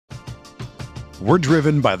We're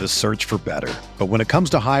driven by the search for better. But when it comes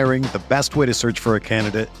to hiring, the best way to search for a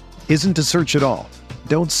candidate isn't to search at all.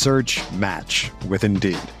 Don't search, match with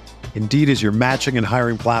Indeed. Indeed is your matching and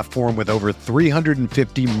hiring platform with over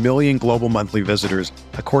 350 million global monthly visitors,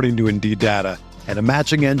 according to Indeed data, and a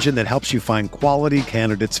matching engine that helps you find quality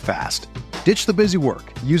candidates fast. Ditch the busy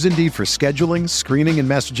work. Use Indeed for scheduling, screening, and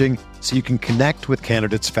messaging so you can connect with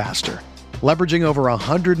candidates faster. Leveraging over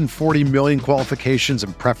 140 million qualifications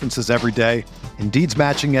and preferences every day, Indeed's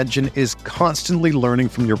matching engine is constantly learning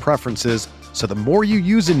from your preferences, so the more you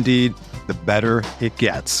use Indeed, the better it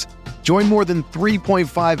gets. Join more than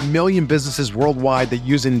 3.5 million businesses worldwide that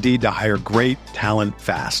use Indeed to hire great talent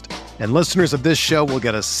fast. And listeners of this show will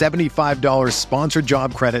get a $75 sponsored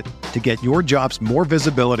job credit to get your jobs more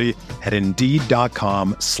visibility at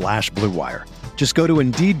Indeed.com/Blue Wire. Just go to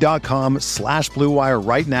Indeed.com/Blue Wire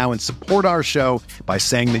right now and support our show by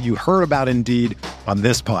saying that you heard about Indeed on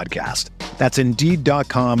this podcast. That's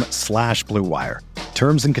Indeed.com/Blue Wire.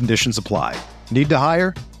 Terms and conditions apply. Need to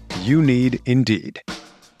hire? You need Indeed.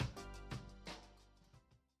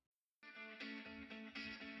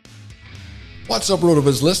 What's up,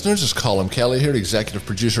 RotoViz listeners? It's Colin Kelly here, executive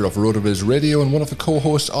producer of RotoViz Radio and one of the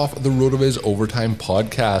co-hosts of the RotoViz Overtime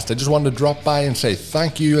podcast. I just wanted to drop by and say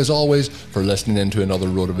thank you, as always, for listening in to another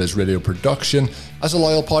RotoViz Radio production. As a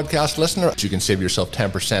loyal podcast listener, you can save yourself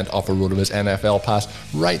 10% off a RotoViz NFL pass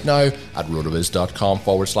right now at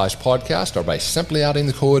rotoviz.com/podcast or by simply adding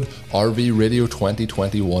the code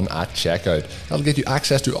RVRadio2021 at checkout. That'll get you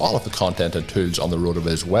access to all of the content and tools on the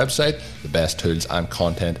RotoViz website, the best tools and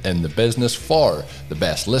content in the business for the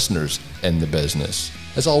best listeners in the business.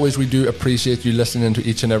 As always, we do appreciate you listening to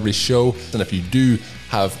each and every show, and if you do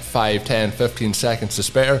have 5, 10, 15 seconds to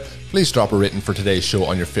spare, please drop a rating for today's show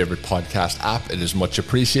on your favorite podcast app. It is much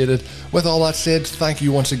appreciated. With all that said, thank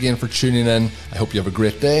you once again for tuning in. I hope you have a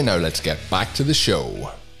great day. Now let's get back to the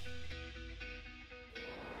show.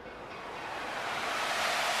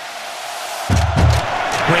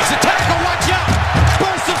 Breaks a tackle, watch out!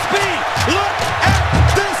 Burst of speed! Look at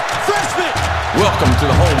this freshman! Welcome to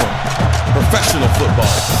the home of professional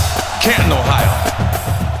football, Canton, Ohio.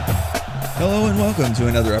 Hello and welcome to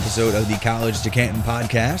another episode of the College to Canton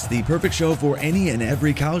podcast, the perfect show for any and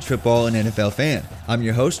every college football and NFL fan. I'm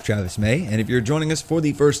your host, Travis May, and if you're joining us for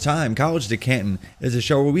the first time, College to Canton is a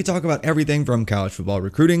show where we talk about everything from college football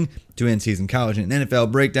recruiting to in-season college and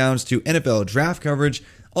NFL breakdowns to NFL draft coverage,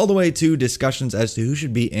 all the way to discussions as to who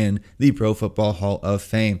should be in the Pro Football Hall of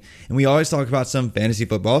Fame. And we always talk about some fantasy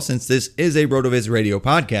football since this is a RotoViz Radio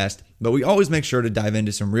podcast, but we always make sure to dive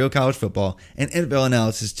into some real college football and NFL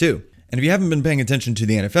analysis too. And if you haven't been paying attention to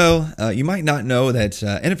the NFL, you might not know that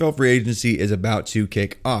NFL free agency is about to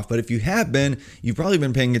kick off. But if you have been, you've probably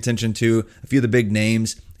been paying attention to a few of the big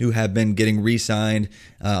names who have been getting re-signed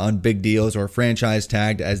on big deals or franchise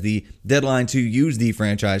tagged, as the deadline to use the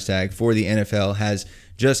franchise tag for the NFL has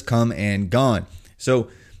just come and gone. So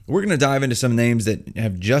we're going to dive into some names that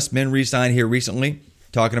have just been re-signed here recently,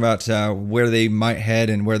 talking about where they might head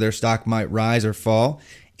and where their stock might rise or fall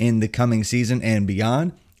in the coming season and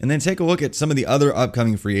beyond. And then take a look at some of the other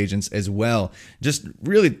upcoming free agents as well. Just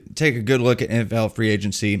really take a good look at NFL free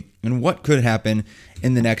agency and what could happen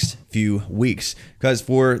in the next few weeks. Because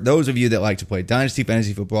for those of you that like to play Dynasty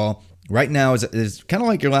Fantasy Football, right now is kind of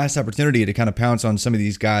like your last opportunity to kind of pounce on some of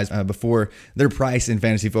these guys before their price in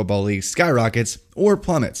fantasy football leagues skyrockets or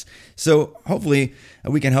plummets. So hopefully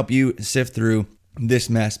we can help you sift through this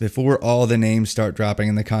mess before all the names start dropping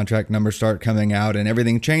and the contract numbers start coming out and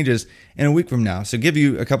everything changes in a week from now. So give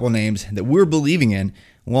you a couple of names that we're believing in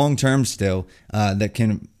long-term still that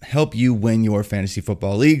can help you win your fantasy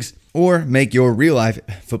football leagues or make your real-life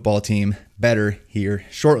football team better here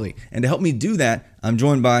shortly. And to help me do that, I'm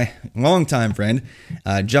joined by longtime friend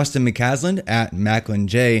Justin McCasland at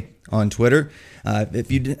MacklinJ on Twitter.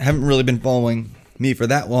 If you haven't really been following me for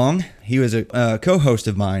that long, he was a co-host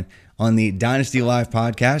of mine on the Dynasty Live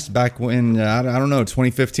podcast back when, I don't know,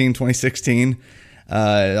 2015, 2016,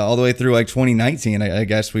 all the way through like 2019. I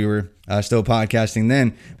guess we were still podcasting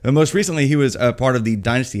then. But most recently, he was a part of the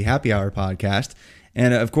Dynasty Happy Hour podcast.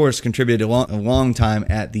 And of course, contributed a long time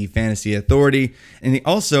at the Fantasy Authority. And he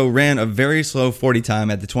also ran a very slow 40 time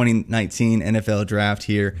at the 2019 NFL Draft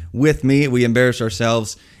here with me. We embarrassed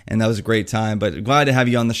ourselves, and that was a great time. But glad to have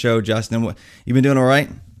you on the show, Justin. You been doing all right?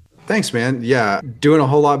 Thanks, man. Yeah, doing a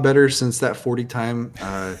whole lot better since that 40 time.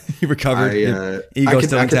 You recovered.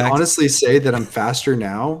 I can honestly say that I'm faster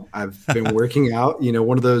now. I've been working out. You know,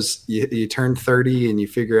 one of those, you turn 30 and you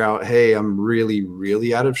figure out, hey, I'm really,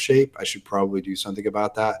 really out of shape. I should probably do something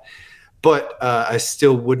about that. but I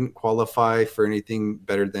still wouldn't qualify for anything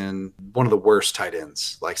better than one of the worst tight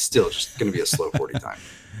ends. Like, still just going to be a slow 40 time.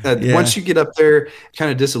 Once you get up there,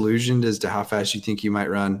 kind of disillusioned as to how fast you think you might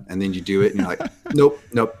run, and then you do it, and you're like,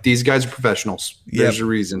 nope, these guys are professionals. There's a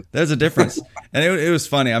reason. There's a difference. And it was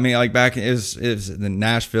funny. I mean, like back, it was the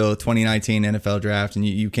Nashville 2019 NFL draft, and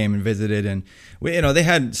you came and visited, and they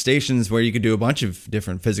had stations where you could do a bunch of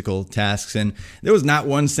different physical tasks, and there was not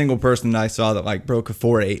one single person that I saw that like broke a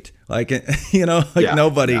 4.8. Like,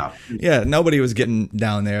 nobody, nobody was getting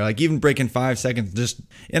down there. Like even breaking 5 seconds, just,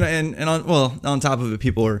 and on top of it,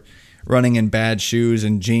 people were running in bad shoes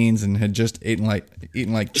and jeans and had just eaten like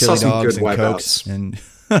chili dogs and Cokes and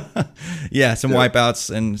some wipeouts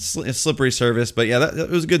and slippery service. But that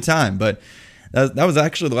was a good time. But that was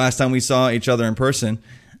actually the last time we saw each other in person.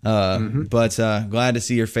 But glad to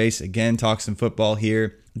see your face again, talk some football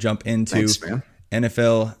here, jump into Thanks, man.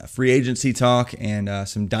 NFL free agency talk and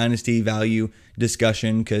some dynasty value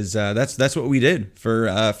discussion, because that's what we did for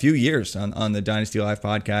a few years on the Dynasty Live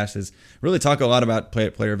podcast, is really talk a lot about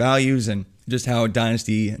player values and just how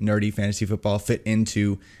dynasty nerdy fantasy football fit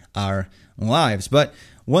into our lives. But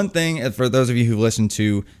one thing, for those of you who listen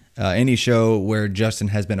to any show where Justin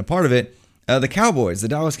has been a part of it, the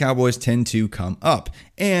Dallas Cowboys tend to come up.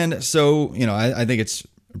 And so, I think it's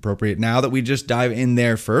appropriate now that we just dive in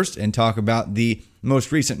there first and talk about the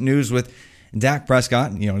most recent news with Dak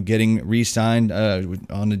Prescott, getting re-signed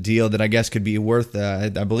on a deal that I guess could be worth, I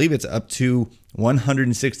believe it's up to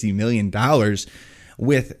 $160 million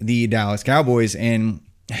with the Dallas Cowboys. And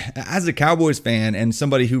as a Cowboys fan and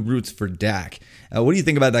somebody who roots for Dak, what do you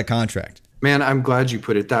think about that contract? Man, I'm glad you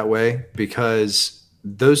put it that way, because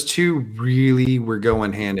those two really were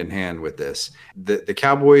going hand in hand with this. The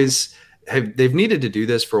Cowboys they've needed to do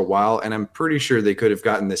this for a while, and I'm pretty sure they could have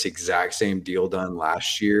gotten this exact same deal done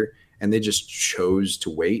last year, and they just chose to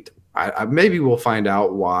wait. Maybe we'll find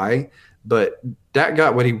out why, but Dak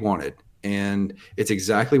got what he wanted, and it's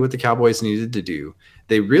exactly what the Cowboys needed to do.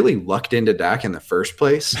 They really lucked into Dak in the first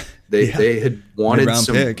place. They had wanted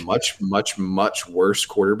some much worse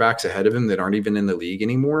quarterbacks ahead of him that aren't even in the league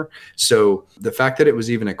anymore. So the fact that it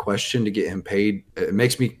was even a question to get him paid, it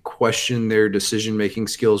makes me question their decision-making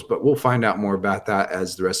skills, but we'll find out more about that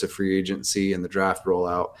as the rest of free agency and the draft roll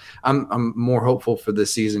out. I'm more hopeful for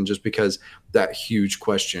this season just because that huge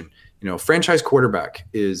question. Franchise quarterback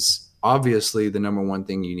is obviously the number one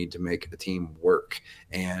thing you need to make a team work.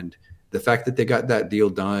 And the fact that they got that deal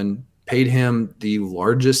done, paid him the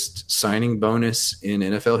largest signing bonus in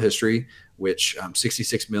NFL history, which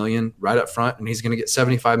 $66 million right up front, and he's going to get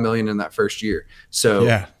 $75 million in that first year.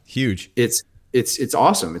 So huge. It's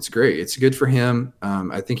awesome. It's great. It's good for him.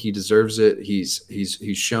 I think he deserves it. He's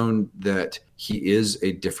shown that he is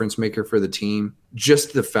a difference maker for the team.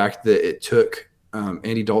 Just the fact that it took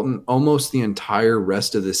Andy Dalton almost the entire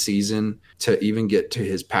rest of the season to even get to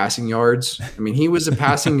his passing yards. I mean, he was a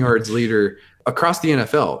passing yards leader across the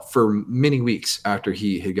NFL for many weeks after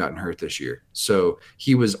he had gotten hurt this year. So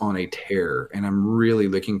he was on a tear, and I'm really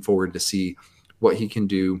looking forward to see what he can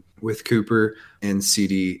do with Cooper and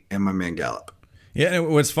CD and my man Gallup. Yeah, and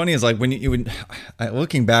what's funny is like when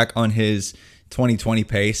looking back on his 2020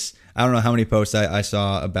 pace, I don't know how many posts I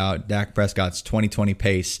saw about Dak Prescott's 2020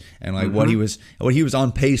 pace and like what he was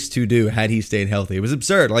on pace to do had he stayed healthy. It was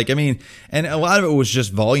absurd. Like, I mean, and a lot of it was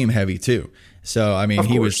just volume heavy too. So, I mean,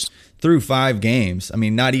 he was through 5 games. I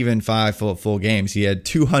mean, not even 5 full games. He had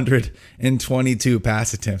 222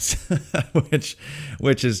 pass attempts,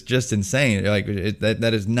 which is just insane. Like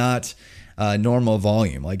that is not normal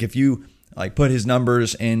volume. Like if you put his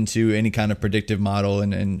numbers into any kind of predictive model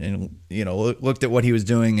and looked at what he was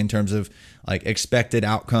doing in terms of like expected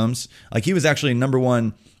outcomes, like he was actually number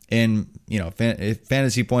 1 in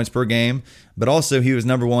fantasy points per game, but also he was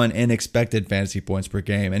number 1 in expected fantasy points per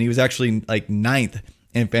game, and he was actually like 9th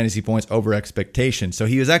in fantasy points over expectation. So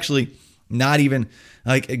he was actually not even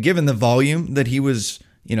like, given the volume that he was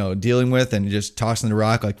dealing with and just tossing the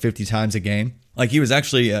rock like 50 times a game. Like he was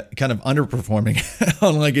actually kind of underperforming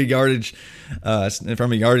on like a yardage,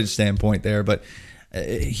 from a yardage standpoint there. But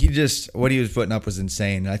what he was putting up was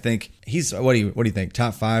insane. I think he's, what do you think?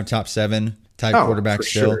 Top 5, top 7 type quarterback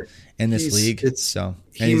still in this league.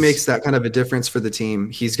 He makes that kind of a difference for the team.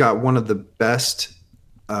 He's got one of the best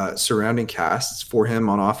surrounding casts for him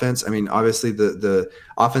on offense. I mean, obviously the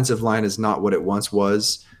offensive line is not what it once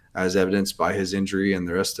was, as evidenced by his injury and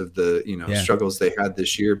the rest of the struggles they had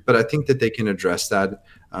this year. But I think that they can address that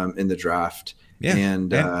in the draft. Yeah,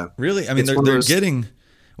 and really, I mean, they're getting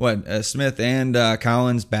Smith and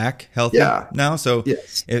Collins back healthy now. So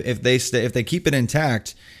if they keep it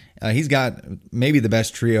intact, He's got maybe the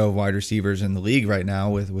best trio of wide receivers in the league right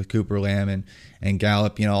now with Cooper, Lamb, and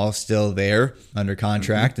Gallup, all still there under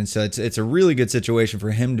contract. And so it's a really good situation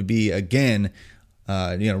for him to be, again,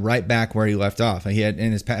 right back where he left off. He had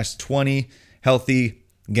in his past 20 healthy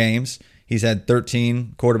games, he's had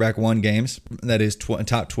 13 quarterback one games. That is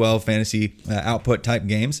top 12 fantasy output type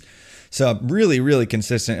games. So really, really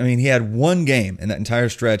consistent. I mean, he had one game in that entire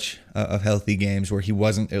stretch of healthy games where he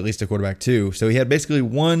wasn't at least a quarterback two. So he had basically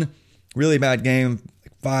one really bad game,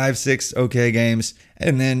 5, 6 okay games,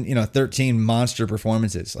 and then 13 monster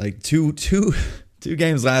performances. Like two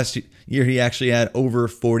games last year, he actually had over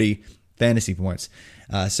 40 fantasy points.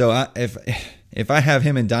 So if I have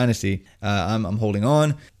him in Dynasty, I'm holding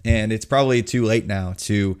on, and it's probably too late now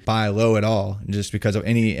to buy low at all, just because of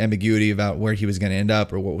any ambiguity about where he was going to end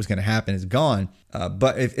up or what was going to happen is gone.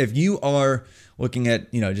 But if you are looking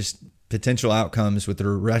at just potential outcomes with the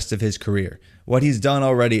rest of his career, what he's done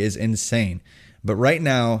already is insane. But right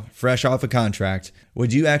now, fresh off a contract,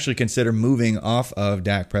 would you actually consider moving off of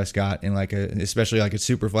Dak Prescott in especially like a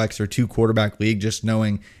super flex or 2 quarterback league, just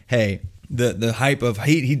knowing, hey, the hype of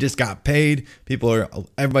he just got paid.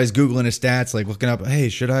 Everybody's Googling his stats, like looking up, hey,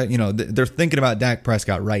 should I, they're thinking about Dak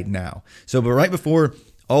Prescott right now. So, but right before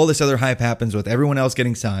all this other hype happens with everyone else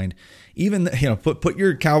getting signed, even, put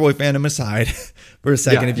your Cowboy fandom aside for a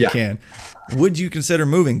second if you can. Would you consider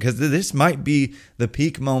moving? Because this might be the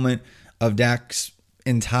peak moment of Dak's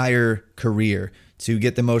entire career to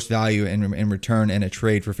get the most value in return in a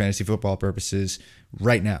trade for fantasy football purposes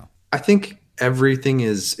right now. I think everything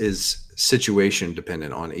is situation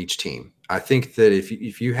dependent on each team. I think that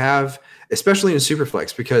if you have, especially in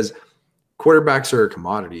Superflex, because quarterbacks are a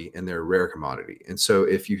commodity and they're a rare commodity. And so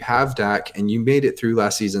if you have Dak and you made it through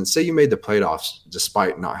last season, say you made the playoffs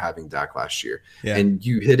despite not having Dak last year, and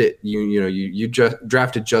you hit it, you just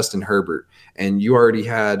drafted Justin Herbert and you already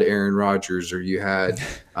had Aaron Rodgers or you had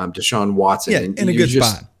Deshaun Watson in a good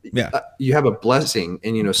spot. Yeah. You have a blessing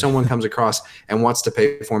and, someone comes across and wants to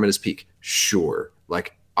pay for him at his peak. Sure.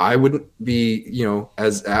 Like, I wouldn't be,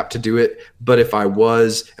 as apt to do it. But if I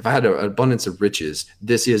had an abundance of riches,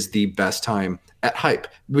 this is the best time at hype,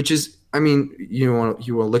 which is, you want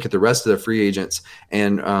to look at the rest of the free agents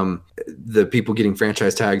and the people getting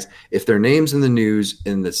franchise tags. If their name's in the news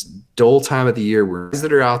in this dull time of the year where guys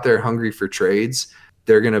that are out there hungry for trades,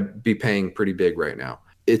 they're going to be paying pretty big right now.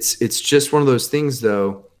 It's just one of those things,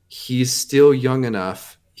 though. He's still young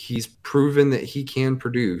enough. He's proven that he can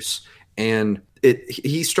produce, and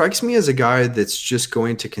he strikes me as a guy that's just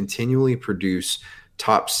going to continually produce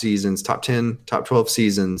top seasons, top 10, top 12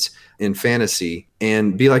 seasons in fantasy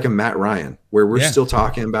and be like a Matt Ryan, where we're still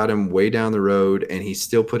talking about him way down the road and he's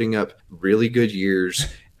still putting up really good years.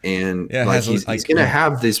 And he's going to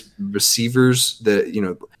have these receivers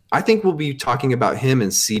that, I think we'll be talking about him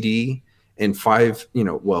and CD in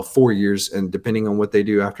 4 years, and depending on what they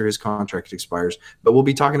do after his contract expires. But we'll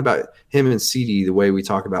be talking about him and CD the way we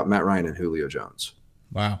talk about Matt Ryan and Julio Jones.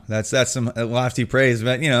 Wow, that's some lofty praise,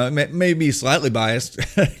 but it may be slightly biased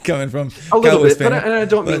coming from a little bit. But I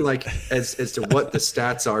don't mean like as to what the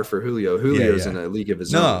stats are for Julio. Julio's in a league of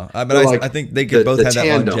his own. No, but I think they could both have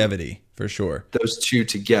that longevity for sure. Those two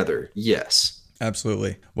together, yes.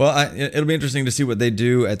 Absolutely. Well, it'll be interesting to see what they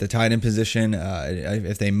do at the tight end position,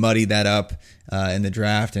 if they muddy that up in the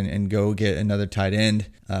draft and go get another tight end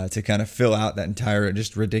to kind of fill out that entire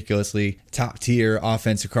just ridiculously top tier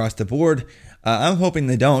offense across the board. I'm hoping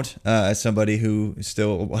they don't, as somebody who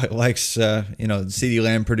still likes, CeeDee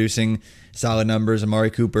Lamb producing solid numbers, Amari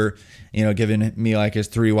Cooper, giving me like his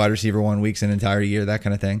 3 wide receiver 1 weeks an entire year, that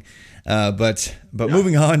kind of thing. But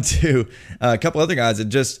moving on to a couple other guys that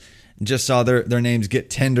just saw their names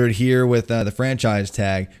get tendered here with the franchise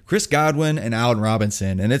tag, Chris Godwin and Allen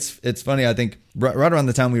Robinson. And it's funny, I think right around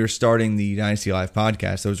the time we were starting the Dynasty Live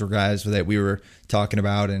podcast, those were guys that we were talking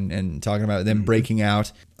about and talking about them breaking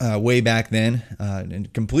out way back then in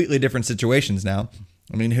completely different situations now.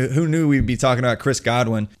 I mean, who knew we'd be talking about Chris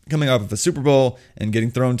Godwin coming off of a Super Bowl and getting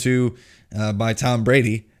thrown to by Tom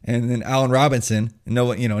Brady, and then Allen Robinson, no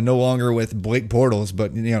longer with Blake Bortles,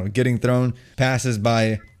 but getting thrown passes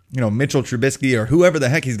by Mitchell Trubisky or whoever the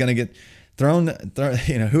heck he's going to get thrown,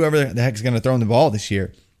 whoever the heck is going to throw him the ball this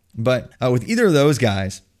year. But with either of those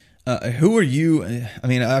guys, who are you? I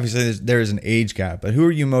mean, obviously there is an age gap, but who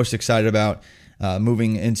are you most excited about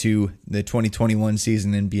moving into the 2021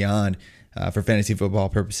 season and beyond for fantasy football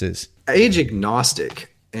purposes? Age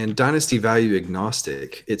agnostic and dynasty value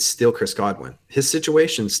agnostic, it's still Chris Godwin. His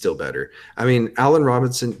situation's still better. I mean, Allen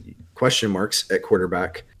Robinson, question marks at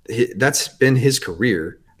quarterback. That's been his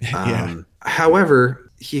career.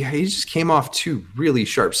 However, he just came off 2 really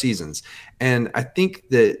sharp seasons. And I think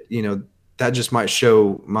that, that just might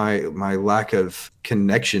show my lack of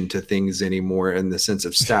connection to things anymore in the sense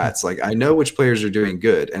of stats. Like, I know which players are doing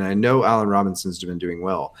good, and I know Allen Robinson's been doing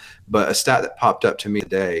well, but a stat that popped up to me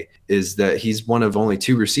today is that he's one of only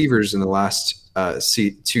 2 receivers in the last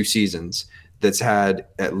 2 seasons that's had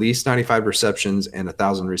at least 95 receptions and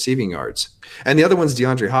 1,000 receiving yards. And the other one's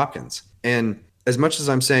DeAndre Hopkins. And as much as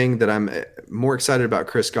I'm saying that I'm more excited about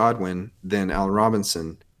Chris Godwin than Allen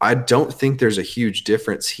Robinson, I don't think there's a huge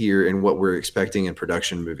difference here in what we're expecting in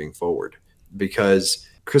production moving forward, because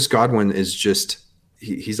Chris Godwin is just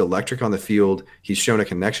he's electric on the field. He's shown a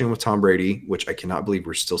connection with Tom Brady, which I cannot believe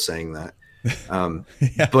we're still saying that.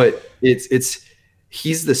 Yeah. But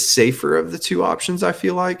he's the safer of the 2 options, I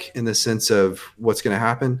feel like, in the sense of what's going to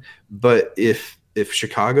happen. But if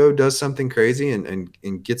Chicago does something crazy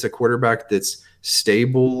and gets a quarterback that's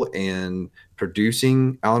stable and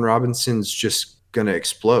producing, Allen Robinson's just going to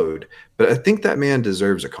explode. But I think that man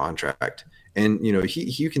deserves a contract. And,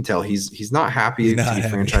 you can tell he's not happy to be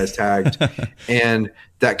franchise tagged. And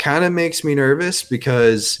that kind of makes me nervous,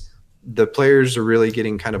 because the players are really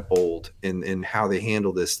getting kind of bold in how they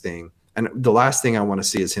handle this thing. And the last thing I want to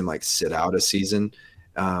see is him like sit out a season.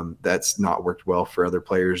 That's not worked well for other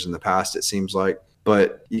players in the past, it seems like.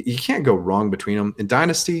 But you can't go wrong between them. In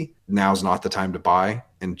Dynasty, now's not the time to buy.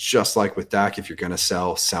 And just like with Dak, if you're going to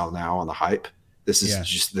sell now on the hype. This is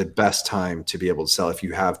just the best time to be able to sell if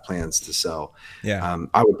you have plans to sell. Yeah.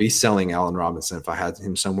 I would be selling Allen Robinson if I had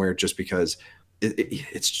him somewhere, just because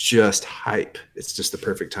it's just hype. It's just the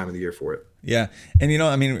perfect time of the year for it. Yeah. And,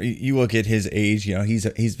 you look at his age,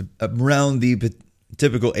 he's around the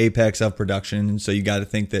typical apex of production. And so you got to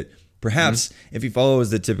think that perhaps if he follows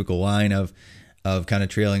the typical line of kind of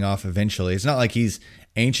trailing off eventually, it's not like he's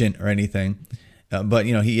ancient or anything. But,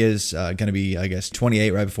 he is going to be, I guess,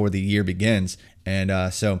 28 right before the year begins.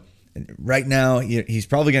 And so right now, he's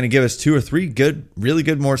probably going to give us 2 or 3 really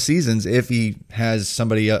good more seasons if he has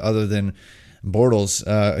somebody other than Bortles,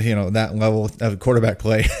 that level of quarterback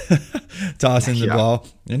play, tossing the ball.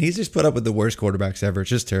 And he's just put up with the worst quarterbacks ever. It's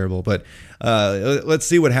just terrible. But let's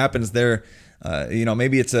see what happens there.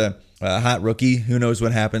 Maybe it's a hot rookie. Who knows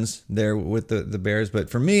what happens there with the Bears. But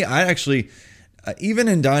for me, I actually, even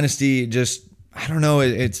in Dynasty, I don't know,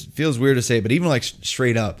 it feels weird to say, but even like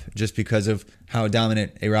straight up, just because of how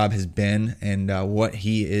dominant A-Rob has been and what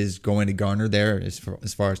he is going to garner there as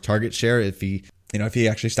far as target share, if he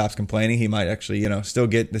actually stops complaining, he might actually, still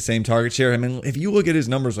get the same target share. I mean, if you look at his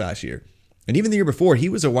numbers last year, and even the year before, he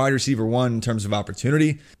was a wide receiver 1 in terms of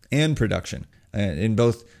opportunity and production in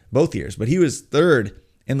both years. But he was 3rd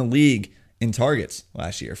in the league in targets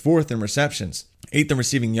last year, 4th in receptions, 8th in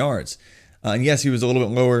receiving yards. And yes, he was a little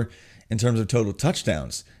bit lower in terms of total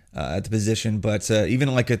touchdowns at the position. But even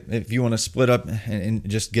if you want to split up and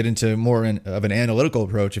just get into more of an analytical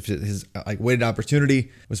approach, if his weighted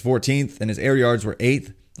opportunity was 14th and his air yards were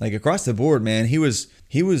 8th, across the board, man, he was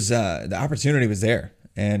the opportunity was there.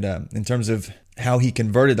 And in terms of how he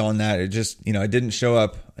converted on that, it just, it didn't show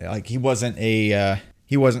up. He wasn't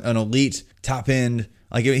an elite top end.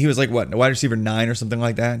 He was a wide receiver 9 or something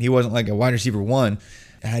like that. He wasn't like a wide receiver 1.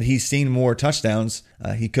 Had he seen more touchdowns,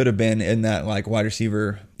 he could have been in that wide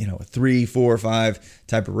receiver, 3, 4, 5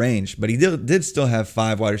 type of range. But he did still have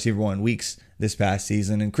 5 wide receiver 1 weeks this past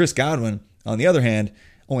season. And Chris Godwin, on the other hand,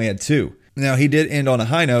 only had 2. Now, he did end on a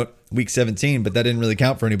high note, week 17, but that didn't really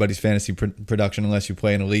count for anybody's fantasy production unless you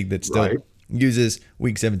play in a league that still uses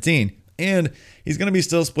week 17. And he's going to be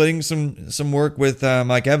still splitting some work with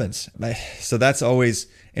Mike Evans. So that's always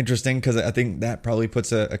interesting, because I think that probably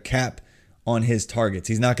puts a cap on his targets.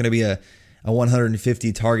 He's not going to be a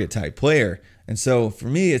 150 target type player. And so for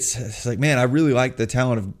me, it's like, man, I really like the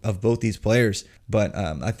talent of both these players, but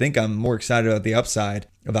I think I'm more excited about the upside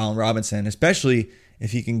of Allen Robinson, especially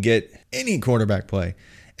if he can get any quarterback play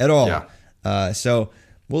at all. Yeah. So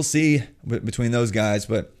we'll see between those guys,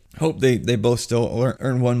 but hope they both still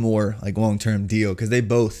earn one more long-term deal, because they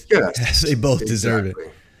both deserve it.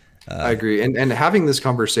 I agree. And having this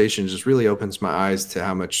conversation just really opens my eyes to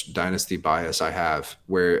how much dynasty bias I have,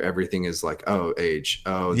 where everything is age.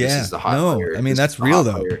 This is the hot player. I mean, that's real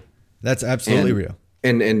though. Player. That's absolutely real.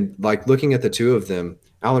 And looking at the 2 of them,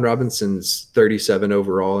 Allen Robinson's 37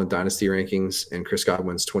 overall in dynasty rankings and Chris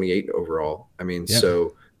Godwin's 28 overall. I mean,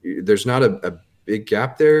 so there's not a big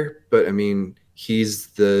gap there, but I mean, he's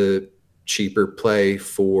the cheaper play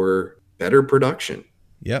for better production.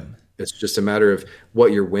 Yep. It's just a matter of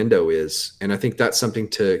what your window is. And I think that's something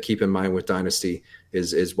to keep in mind with Dynasty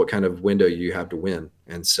is what kind of window you have to win.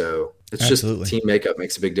 And so it's just team makeup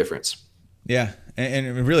makes a big difference. Yeah,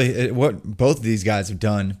 and really, what both of these guys have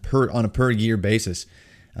done on a per year basis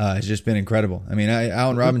has just been incredible. I mean,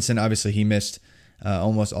 Allen Robinson, obviously, he missed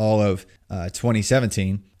almost all of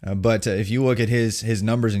 2017, but if you look at his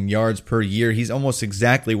numbers in yards per year, he's almost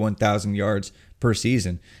exactly 1,000 yards per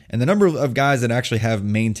season. And the number of guys that actually have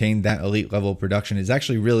maintained that elite level of production is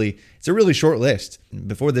actually it's a really short list.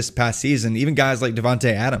 Before this past season, even guys like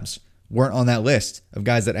Devontae Adams weren't on that list of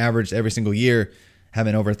guys that averaged every single year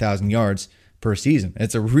having over 1,000 yards per season.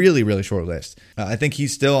 It's a really, really short list. I think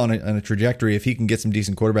he's still on a trajectory, if he can get some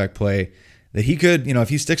decent quarterback play, that he could, if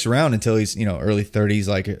he sticks around until he's, early 30s,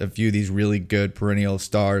 like a few of these really good perennial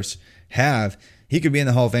stars have, he could be in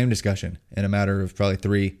the Hall of Fame discussion in a matter of probably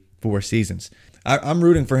 3-4 seasons. I'm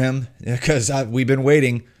rooting for him because we've been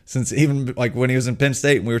waiting since even like when he was in Penn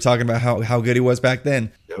State and we were talking about how good he was back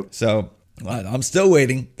then. Yep. So I'm still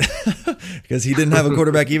waiting because he didn't have a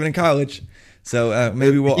quarterback even in college. So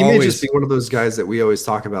maybe he may just be one of those guys that we always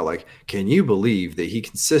talk about. Like, can you believe that he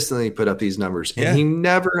consistently put up these numbers and he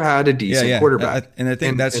never had a decent quarterback? And I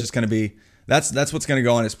think that's just going to be that's what's going to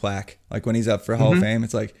go on his plaque. Like when he's up for Hall of Fame,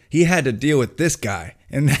 it's like he had to deal with this guy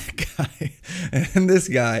and that guy and this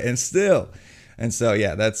guy and still. And so,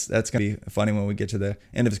 yeah, that's going to be funny when we get to the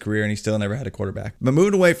end of his career and he still never had a quarterback. But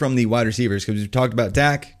moving away from the wide receivers, because we've talked about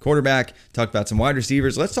Dak, quarterback, talked about some wide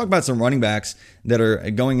receivers. Let's talk about some running backs that are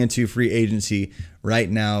going into free agency right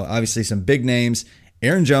now. Obviously, some big names.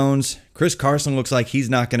 Aaron Jones, Chris Carson looks like he's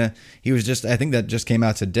not going to, I think that just came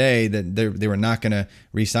out today that they were not going to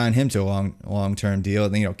re-sign him to a long-term deal.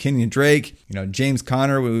 And, Kenyon Drake, James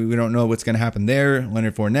Conner, we don't know what's going to happen there.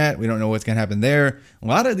 Leonard Fournette, we don't know what's going to happen there. A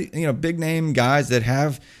lot of the, big name guys that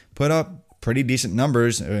have put up pretty decent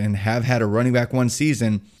numbers and have had a running back one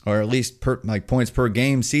season, or at least points per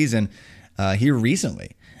game season here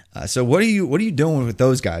recently. So what are you doing with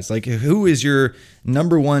those guys? Like, who is your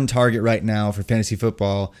number one target right now for fantasy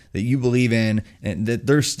football that you believe in and that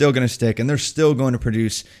they're still going to stick and they're still going to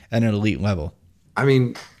produce at an elite level? I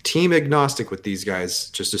mean, team agnostic with these guys,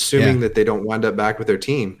 just assuming that they don't wind up back with their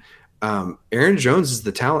team. Aaron Jones is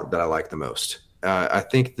the talent that I like the most. I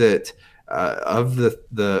think that of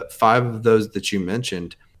the five of those that you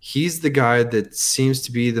mentioned, he's the guy that seems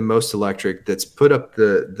to be the most electric, that's put up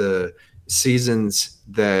the seasons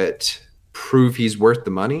that prove he's worth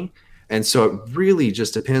the money. And so it really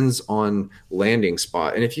just depends on landing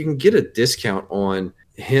spot. And if you can get a discount on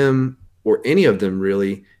him or any of them,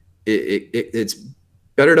 really, it's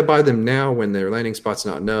better to buy them now when their landing spot's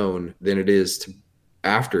not known than it is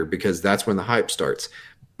after, because that's when the hype starts.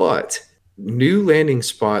 But new landing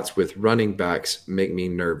spots with running backs make me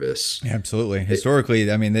nervous. Absolutely. Historically,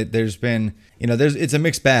 I mean, there's been, it's a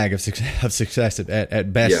mixed bag of success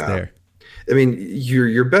at best there. I mean,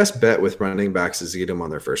 your best bet with running backs is to get them on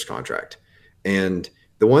their first contract. And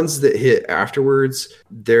the ones that hit afterwards,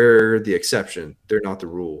 they're the exception. They're not the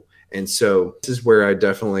rule. And so this is where I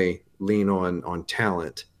definitely lean on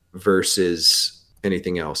talent versus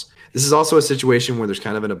anything else. This is also a situation where there's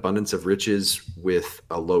kind of an abundance of riches with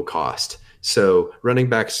a low cost. So running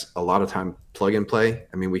backs, a lot of time plug and play.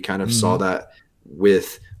 I mean, we kind of saw that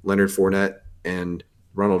with Leonard Fournette and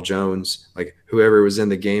Ronald Jones, like whoever was in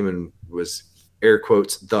the game and was air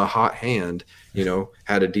quotes the hot hand,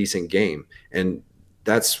 had a decent game. And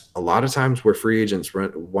that's a lot of times where free agents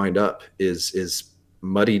wind up is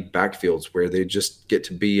muddied backfields where they just get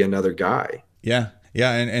to be another guy. Yeah.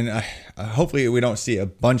 And hopefully we don't see a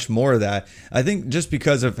bunch more of that. I think just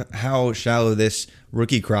because of how shallow this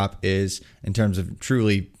rookie crop is in terms of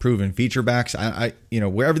truly proven feature backs, I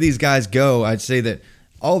wherever these guys go, I'd say that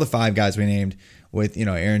all the five guys we named with,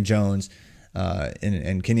 Aaron Jones,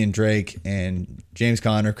 and Kenyon Drake and James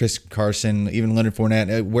Conner, Chris Carson, even Leonard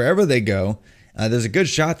Fournette, wherever they go, there's a good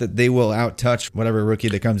shot that they will outtouch whatever rookie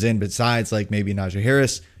that comes in besides like maybe Najee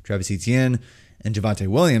Harris, Travis Etienne, and Javonte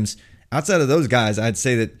Williams. Outside of those guys, I'd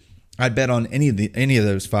say that I'd bet on any of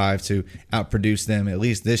those five to outproduce them at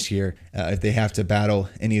least this year if they have to battle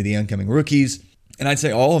any of the incoming rookies. And I'd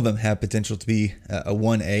say all of them have potential to be a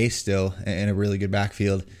 1A still and a really good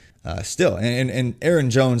backfield. Still, and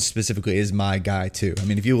Aaron Jones specifically is my guy too. I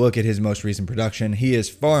mean, if you look at his most recent production, he is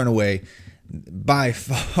far and away, by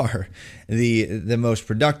far, the most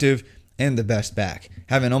productive and the best back,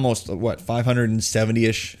 having almost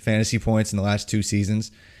 570-ish fantasy points in the last two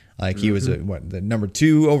seasons. Like he was the number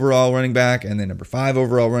 2 overall running back and then number 5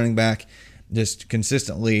 overall running back, just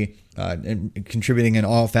consistently contributing in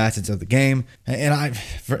all facets of the game. And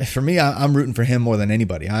for me, I'm rooting for him more than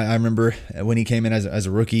anybody. I remember when he came in as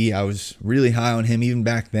a rookie, I was really high on him even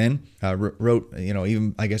back then. Wrote,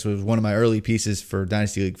 even I guess it was one of my early pieces for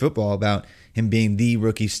Dynasty League Football about him being the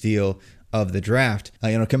rookie steal of the draft.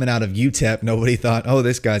 Coming out of UTEP, nobody thought, oh,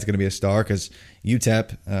 this guy's going to be a star, because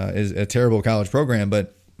UTEP is a terrible college program,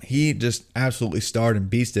 but he just absolutely starred and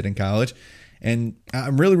beasted in college. And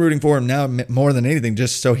I'm really rooting for him now more than anything,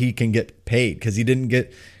 just so he can get paid, because he didn't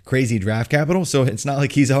get crazy draft capital. So it's not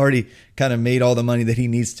like he's already kind of made all the money that he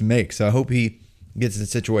needs to make. So I hope he gets in a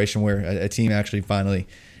situation where a team actually finally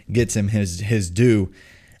gets him his due,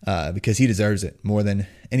 because he deserves it more than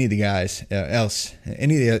any of the guys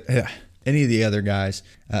any of the other guys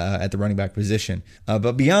at the running back position.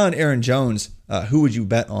 But beyond Aaron Jones, who would you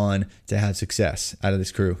bet on to have success out of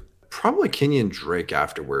this crew? Probably Kenyon Drake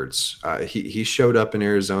afterwards. He showed up in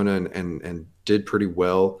Arizona and did pretty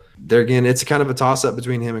well. There again, it's kind of a toss-up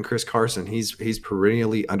between him and Chris Carson. He's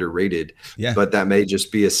perennially underrated, but that may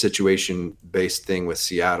just be a situation-based thing with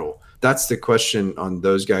Seattle. That's the question on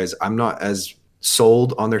those guys. I'm not as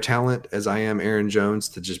sold on their talent as I am Aaron Jones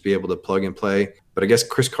to just be able to plug and play. But I guess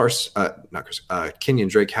Kenyon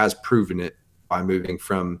Drake has proven it by moving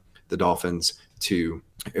from the Dolphins to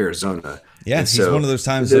Arizona. Yeah, he's one of those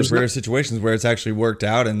times, those rare situations where it's actually worked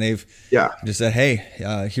out, and they've just said, hey,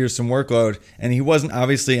 here's some workload. And he wasn't,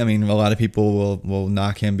 obviously, a lot of people will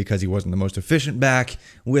knock him because he wasn't the most efficient back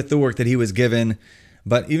with the work that he was given.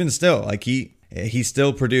 But even still, he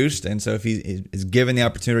still produced, and so if he is given the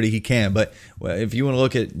opportunity, he can. But if you want to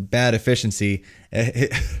look at bad efficiency,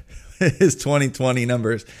 his 2020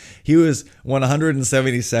 numbers, he was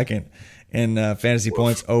 172nd in fantasy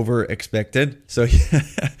points over expected. So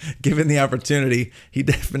given the opportunity, he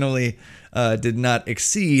definitely did not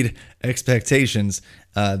exceed expectations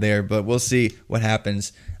there. But we'll see what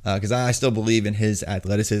happens, because I still believe in his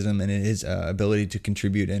athleticism and in his ability to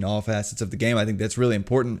contribute in all facets of the game. I think that's really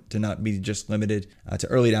important, to not be just limited to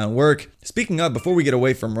early down work. Speaking of, before we get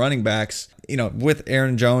away from running backs, with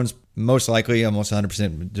Aaron Jones most likely almost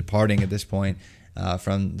 100% departing at this point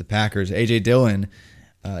from the Packers, A.J. Dillon,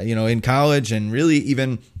 in college and really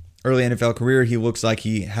even early NFL career, he looks like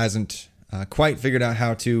he hasn't quite figured out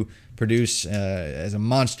how to produce as a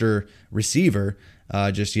monster receiver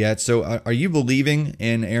just yet. So are you believing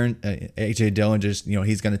in A.J. Dillon? Just,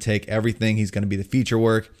 he's going to take everything. He's going to be the feature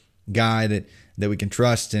work guy that we can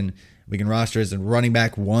trust and we can roster as a running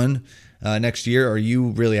back one next year. Or are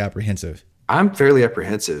you really apprehensive? I'm fairly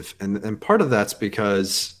apprehensive. And part of that's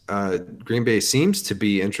because Green Bay seems to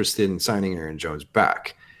be interested in signing Aaron Jones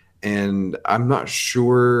back. And I'm not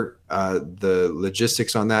sure the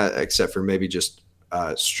logistics on that, except for maybe just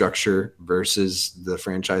structure versus the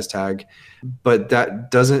franchise tag. But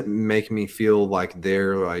that doesn't make me feel like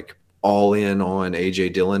they're all in on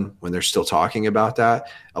AJ Dillon when they're still talking about that.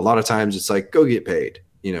 A lot of times it's like, go get paid.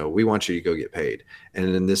 We want you to go get paid.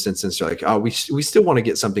 And in this instance, they're like, oh, we still want to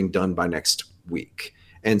get something done by next week.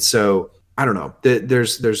 And so I don't know.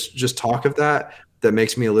 There's just talk of that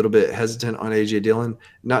makes me a little bit hesitant on AJ Dillon,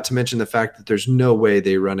 not to mention the fact that there's no way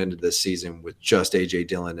they run into this season with just AJ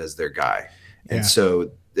Dillon as their guy. Yeah. And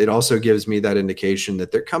so it also gives me that indication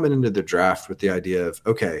that they're coming into the draft with the idea of,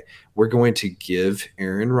 okay, we're going to give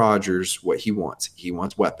Aaron Rodgers what he wants. He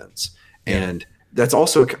wants weapons. Yeah. And that's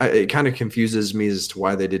also, it kind of confuses me as to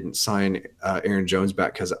why they didn't sign Aaron Jones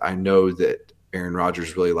back, because I know that Aaron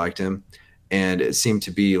Rodgers really liked him. And it seemed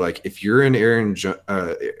to be like, if you're in Aaron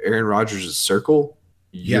Rodgers' circle,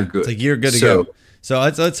 you're good. It's you're good to go. So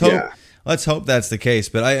let's hope. Yeah. Let's hope that's the case.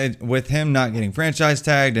 But with him not getting franchise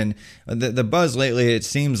tagged and the buzz lately, it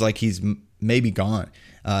seems like he's maybe gone.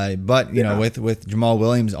 But with Jamal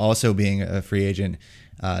Williams also being a free agent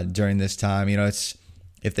during this time, it's,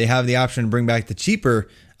 if they have the option to bring back the cheaper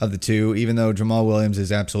of the two, even though Jamal Williams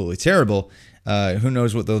is absolutely terrible, who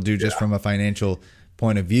knows what they'll do just from a financial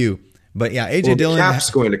point of view. But yeah, AJ Dillon, the cap's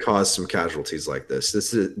going to cause some casualties like this.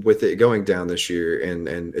 This is with it going down this year, and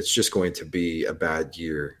it's just going to be a bad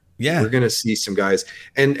year. Yeah, we're going to see some guys,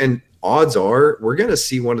 and odds are we're going to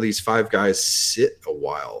see one of these five guys sit a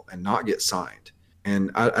while and not get signed.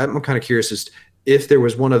 And I'm kind of curious as to if there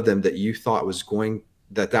was one of them that you thought was going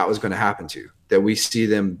to happen to, that we see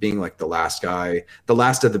them being like the last guy, the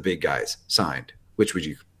last of the big guys signed. Which would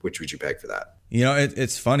you peg for that?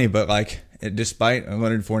 It's funny, but despite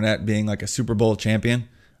Leonard Fournette being like a Super Bowl champion,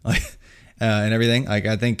 and everything,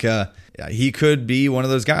 I think he could be one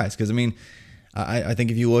of those guys. Because I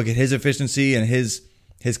think if you look at his efficiency and his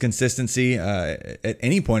consistency at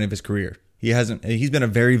any point of his career, he's been a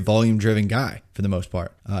very volume driven guy for the most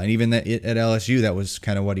part. And even at LSU, that was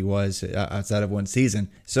kind of what he was outside of one season.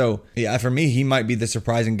 So yeah, for me, he might be the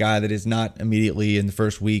surprising guy that is not immediately in the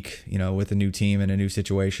first week, with a new team and a new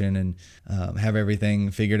situation and have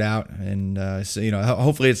everything figured out. And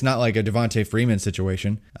hopefully it's not like a Devontae Freeman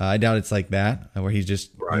situation. I doubt it's like that, where he's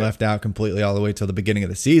just left out completely all the way till the beginning of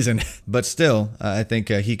the season. But still, I think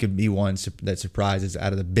he could be one that surprises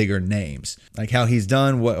out of the bigger names. Like how he's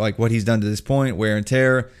done, what he's done to this point, wear and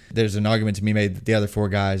tear. There's an argument to be made that the other four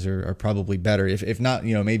guys are probably better. If not,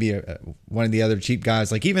 maybe one of the other cheap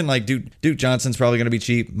guys, like even like Duke Johnson's probably going to be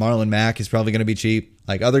cheap. Marlon Mack is probably going to be cheap.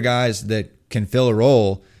 Like other guys that can fill a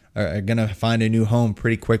role are going to find a new home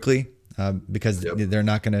pretty quickly because they're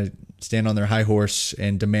not going to stand on their high horse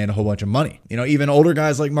and demand a whole bunch of money. Even older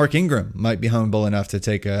guys like Mark Ingram might be humble enough to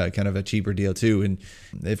take a kind of a cheaper deal too. And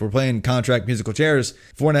if we're playing contract musical chairs,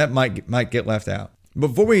 Fournette might get left out.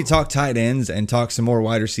 Before we talk tight ends and talk some more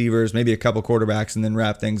wide receivers, maybe a couple quarterbacks, and then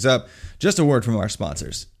wrap things up, just a word from our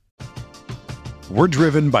sponsors. We're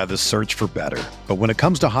driven by the search for better. But when it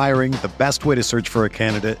comes to hiring, the best way to search for a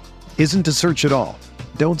candidate isn't to search at all.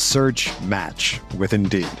 Don't search, match with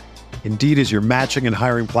Indeed. Indeed is your matching and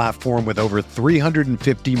hiring platform with over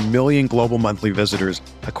 350 million global monthly visitors,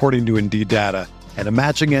 according to Indeed data, and a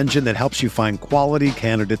matching engine that helps you find quality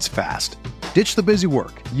candidates fast. Ditch the busy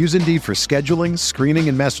work. Use Indeed for scheduling, screening,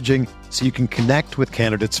 and messaging so you can connect with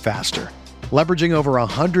candidates faster. Leveraging over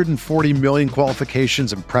 140 million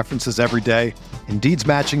qualifications and preferences every day, Indeed's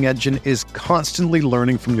matching engine is constantly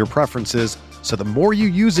learning from your preferences, so the more you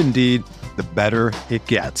use Indeed, the better it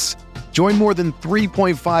gets. Join more than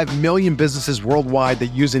 3.5 million businesses worldwide that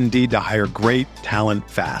use Indeed to hire great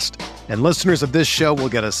talent fast. And listeners of this show will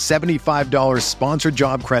get a $75 sponsored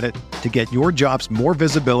job credit to get your jobs more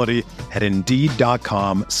visibility at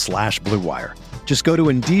Indeed.com/Blue Wire. Just go to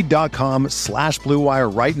Indeed.com/Blue Wire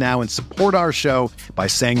right now and support our show by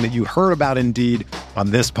saying that you heard about Indeed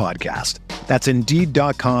on this podcast. That's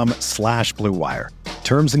Indeed.com/Blue Wire.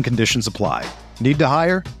 Terms and conditions apply. Need to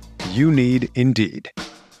hire? You need Indeed.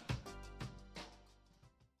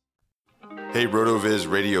 Hey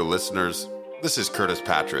RotoViz radio listeners, this is Curtis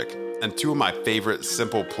Patrick, and two of my favorite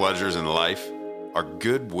simple pleasures in life are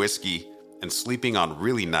good whiskey and sleeping on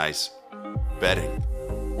really nice bedding.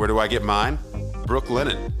 Where do I get mine?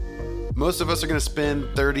 Brooklinen. Most of us are going to spend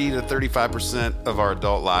 30 to 35% of our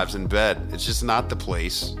adult lives in bed. It's just not the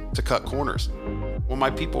place to cut corners. Well, my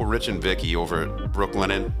people Rich and Vicky over at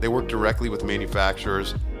Brooklinen, they work directly with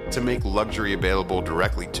manufacturers to make luxury available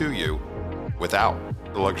directly to you without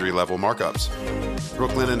the luxury level markups.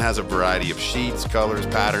 Brooklinen has a variety of sheets, colors,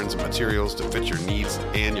 patterns, and materials to fit your needs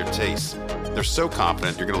and your tastes. They're so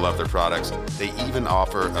confident you're going to love their products. They even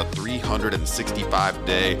offer a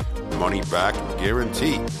 365-day money-back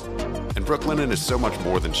guarantee. And Brooklinen is so much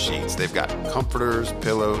more than sheets. They've got comforters,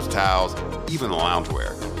 pillows, towels, even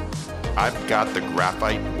loungewear. I've got the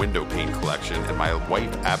graphite window pane collection, and my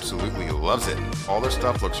wife absolutely loves it. All their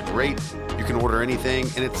stuff looks great. You can order anything,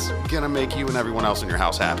 and it's gonna make you and everyone else in your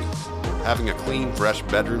house happy. Having a clean, fresh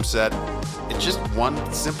bedroom set, it's just one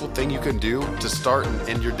simple thing you can do to start and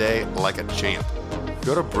end your day like a champ.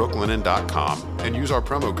 Go to brooklinen.com and use our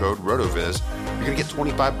promo code RotoViz. You're gonna get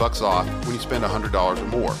 $25 off when you spend $100 or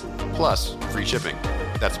more, plus free shipping.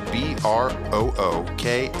 That's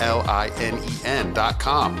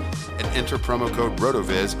BROOKLINEN.com and enter promo code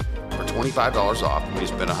RotoViz for $25 off when you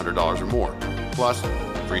spend $100 or more, plus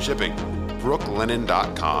free shipping.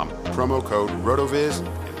 brooklinen.com, promo code RotoViz,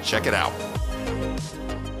 and check it out.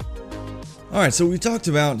 All right, so we talked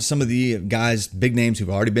about some of the guys, big names who've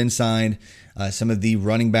already been signed, some of the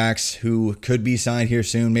running backs who could be signed here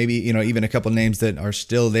soon, maybe even a couple names that are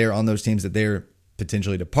still there on those teams that they're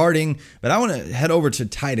potentially departing. But I want to head over to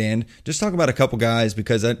tight end, just talk about a couple guys,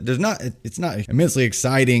 because it's not immensely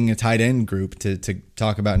exciting a tight end group to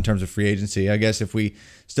talk about in terms of free agency. I guess if we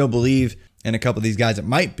still believe in a couple of these guys, it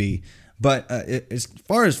might be. But as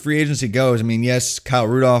far as free agency goes, I mean, yes, Kyle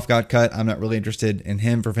Rudolph got cut. I'm not really interested in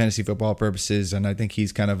him for fantasy football purposes, and I think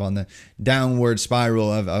he's kind of on the downward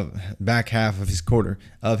spiral of back half of his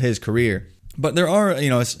career. But there are,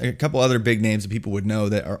 a couple other big names that people would know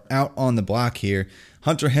that are out on the block here.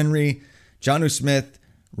 Hunter Henry, Jonnu Smith,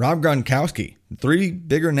 Rob Gronkowski, three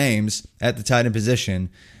bigger names at the tight end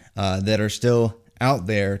position that are still out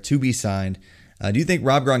there to be signed. Do you think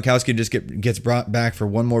Rob Gronkowski just gets brought back for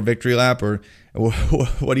one more victory lap, or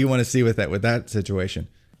what do you want to see with that situation?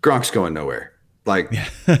 Gronk's going nowhere. Like,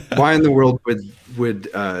 why in the world would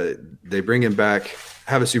they bring him back,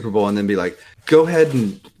 have a Super Bowl, and then be like, go ahead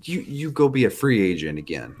and you go be a free agent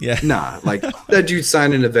again? Yeah. Nah, like that dude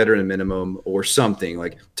signing a veteran minimum or something.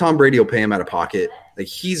 Like Tom Brady will pay him out of pocket. Like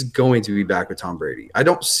he's going to be back with Tom Brady. I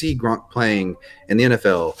don't see Gronk playing in the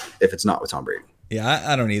NFL if it's not with Tom Brady. Yeah,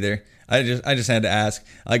 I don't either. I just had to ask.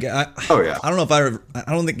 Like, I don't know if I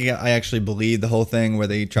don't think I actually believed the whole thing where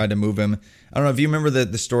they tried to move him. I don't know if you remember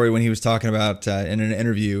the story when he was talking about in an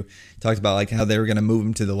interview, talked about like how they were going to move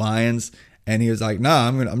him to the Lions, And he was like, "Nah,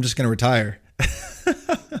 I'm just gonna retire."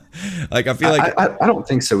 Like, I feel like I don't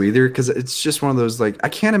think so either, because it's just one of those, like, I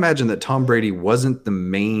can't imagine that Tom Brady wasn't the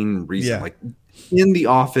main reason. Yeah. Like, in the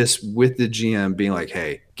office with the GM being like,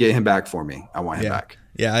 "Hey, get him back for me. I want him back."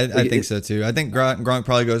 Yeah, I think so too. I think Gronk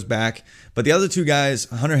probably goes back. But the other two guys,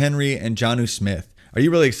 Hunter Henry and Jonnu Smith, are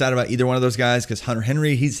you really excited about either one of those guys? Because Hunter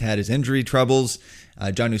Henry, he's had his injury troubles.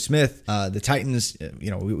 Jonnu Smith, the Titans,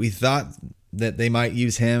 we thought that they might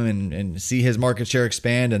use him and see his market share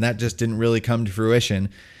expand, and that just didn't really come to fruition.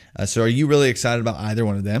 So are you really excited about either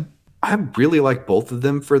one of them? I really like both of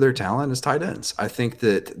them for their talent as tight ends. I think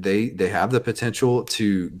that they have the potential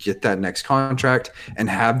to get that next contract and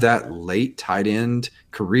have that late tight end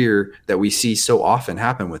career that we see so often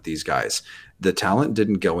happen with these guys. The talent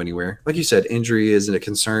didn't go anywhere. Like you said, injury isn't a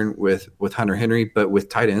concern with Hunter Henry, but with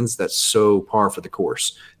tight ends, that's so par for the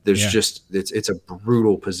course. There's it's a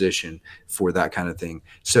brutal position for that kind of thing.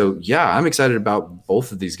 So yeah, I'm excited about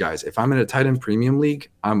both of these guys. If I'm in a tight end premium league,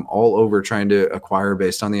 I'm all over trying to acquire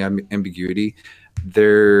based on the ambiguity.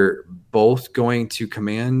 They're both going to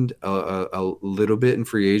command a little bit in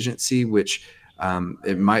free agency, which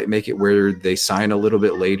it might make it where they sign a little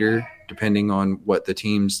bit later, depending on what the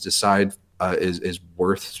teams decide is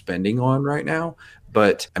worth spending on right now.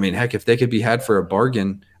 But I mean, heck, if they could be had for a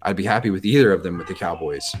bargain, I'd be happy with either of them with the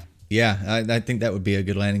Cowboys. Yeah, I think that would be a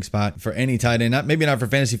good landing spot for any tight end. Maybe not for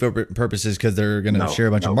fantasy purposes, because they're going to share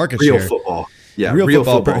a bunch of market share. Real football. Yeah, real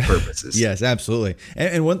football purposes. Yes, absolutely.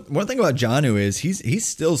 And one thing about Jonnu is he's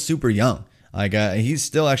still super young. Like he's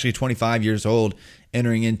still actually 25 years old,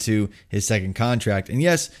 entering into his second contract. And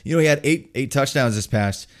yes, he had eight touchdowns this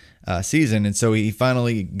past season, and so he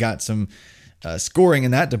finally got some scoring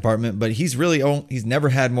in that department, but he's never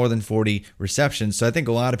had more than 40 receptions. So I think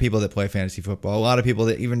a lot of people that play fantasy football, a lot of people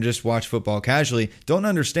that even just watch football casually, don't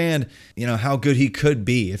understand how good he could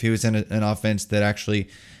be if he was in an offense that actually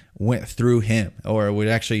went through him, or would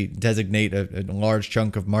actually designate a large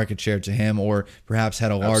chunk of market share to him, or perhaps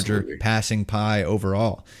had a larger passing pie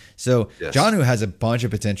overall. So yes. Jonnu has a bunch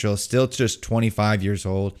of potential, still just 25 years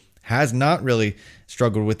old, has not really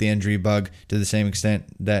struggled with the injury bug to the same extent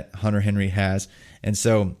that Hunter Henry has. And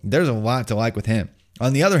so there's a lot to like with him.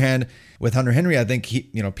 On the other hand, with Hunter Henry, I think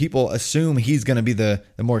people assume he's going to be the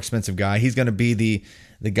more expensive guy. He's going to be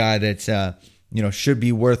the guy that should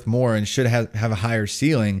be worth more and should have a higher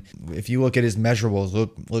ceiling. If you look at his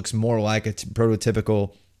measurables, looks more like a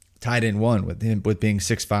prototypical tight end one, with him being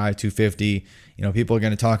 6'5", 250. People are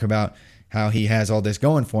going to talk about how he has all this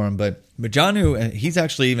going for him, but Jonnu, he's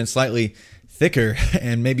actually even slightly thicker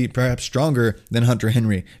and maybe perhaps stronger than Hunter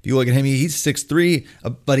Henry. If you look at him, he's 6'3",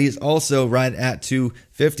 but he's also right at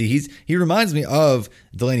 250. He reminds me of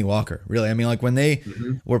Delanie Walker, really. I mean, like when they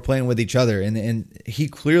were playing with each other, and he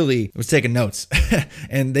clearly was taking notes,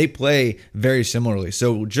 and they play very similarly.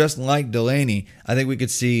 So just like Delanie, I think we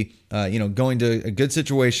could see, going to a good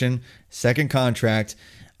situation, second contract,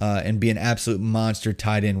 and be an absolute monster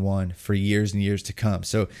tight end one for years and years to come.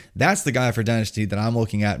 So that's the guy for Dynasty that I'm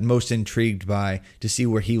looking at, most intrigued by, to see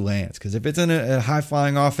where he lands. Because if it's in a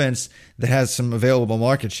high-flying offense that has some available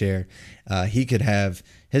market share, he could have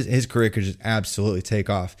his career could just absolutely take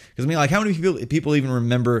off. Because I mean, like, how many people even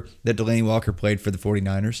remember that Delanie Walker played for the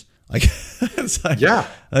 49ers? Like, it's like, yeah.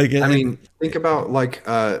 Like, I mean, think about like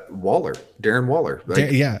Darren Waller.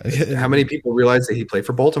 Like, yeah. How many people realize that he played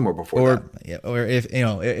for Baltimore before that? Yeah, or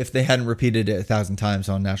if they hadn't repeated it 1,000 times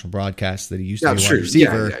on national broadcasts that he used to be a wide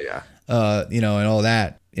receiver, and all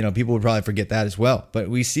that, people would probably forget that as well. But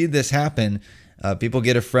we see this happen. People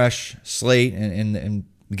get a fresh slate and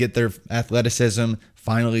get their athleticism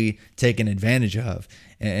finally taken advantage of.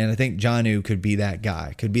 And I think Jonnu could be that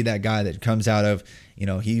guy. Could be that guy that comes out of,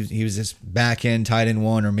 he was this back end tight end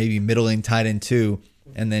one, or maybe middling tight end two,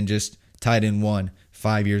 and then just tight end one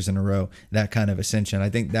 5 years in a row. That kind of ascension. I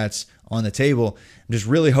think that's on the table. I'm just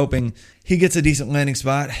really hoping he gets a decent landing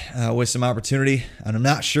spot with some opportunity. And I'm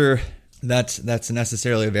not sure that's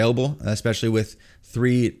necessarily available, especially with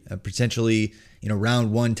three potentially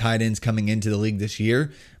round one tight ends coming into the league this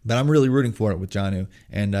year. But I'm really rooting for it with Jonnu,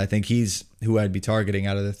 and I think he's who I'd be targeting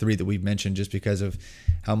out of the three that we've mentioned, just because of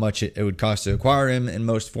how much it would cost to acquire him in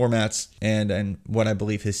most formats, and what I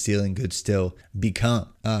believe his ceiling could still become.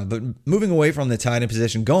 But moving away from the tight end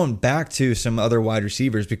position, going back to some other wide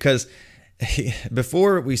receivers, because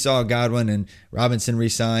before we saw Godwin and Robinson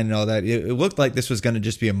re-sign and all that, it looked like this was going to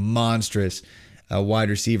just be a monstrous wide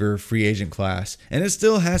receiver free agent class, and it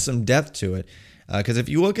still has some depth to it. Because if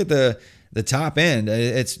you look at the top end,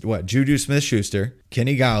 it's Juju Smith-Schuster,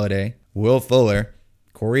 Kenny Golladay, Will Fuller,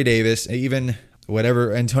 Corey Davis, even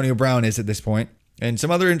whatever Antonio Brown is at this point, And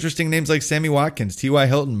some other interesting names like Sammy Watkins, T.Y.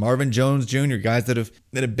 Hilton, Marvin Jones Jr., guys that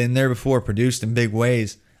have been there before, produced in big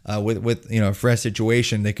ways with a fresh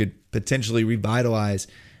situation. They could potentially revitalize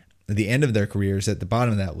the end of their careers at the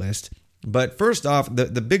bottom of that list. But first off,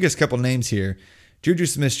 the biggest couple names here, Juju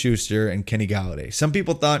Smith-Schuster and Kenny Golladay. Some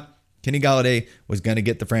people thought Kenny Golladay was going to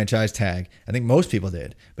get the franchise tag. I think most people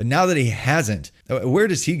did. But now that he hasn't, where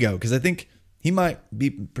does he go? Because I think he might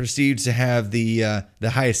be perceived to have the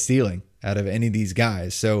highest ceiling out of any of these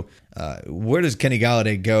guys. So where does Kenny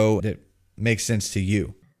Golladay go that makes sense to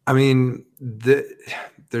you? I mean,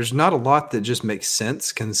 there's not a lot that just makes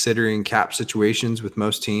sense considering cap situations with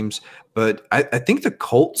most teams, but I think the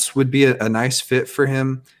Colts would be a nice fit for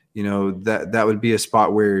him. You know, that would be a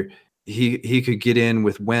spot where he could get in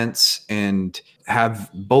with Wentz and have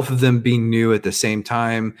both of them being new at the same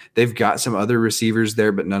time. They've got some other receivers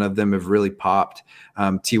there, but none of them have really popped.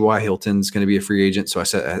 T.Y. Hilton's going to be a free agent, so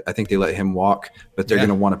I think they let him walk, but they're going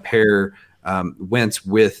to want to pair Wentz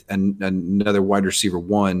with another wide receiver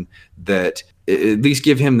one that at least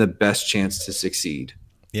give him the best chance to succeed.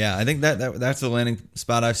 Yeah, I think that's the landing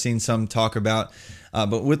spot I've seen some talk about.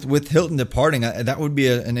 But with Hilton departing, that would be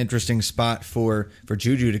an interesting spot for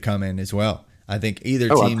Juju to come in as well. I think either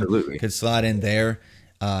team could slide in there,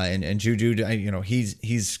 and Juju,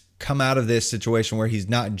 he's come out of this situation where he's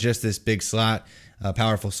not just this big slot,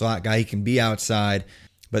 powerful slot guy. He can be outside,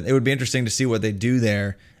 but it would be interesting to see what they do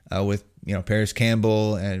there with Paris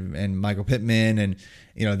Campbell and Michael Pittman, and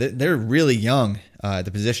they're really young at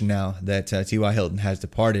the position now that T.Y. Hilton has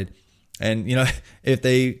departed. And, if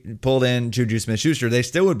they pulled in Juju Smith-Schuster, they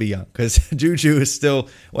still would be young because Juju is still,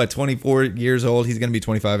 24 years old. He's going to be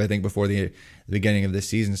 25, I think, before the beginning of this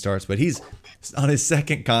season starts. But he's on his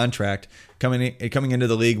second contract coming into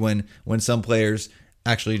the league when some players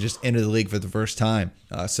actually just enter the league for the first time.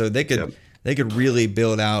 So they could really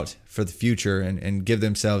build out for the future and give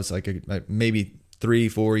themselves like maybe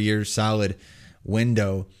 3-4 years solid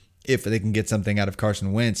window if they can get something out of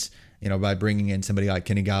Carson Wentz. By bringing in somebody like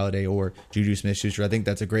Kenny Golladay or Juju Smith-Schuster. I think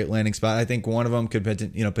that's a great landing spot. I think one of them could,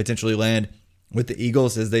 potentially land with the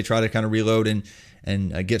Eagles as they try to kind of reload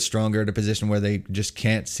and get stronger at a position where they just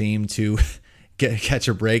can't seem to catch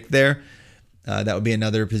a break there. That would be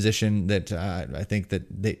another position that I think that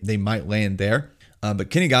they might land there.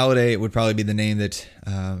 But Kenny Golladay would probably be the name that,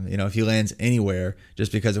 if he lands anywhere,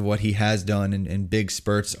 just because of what he has done in big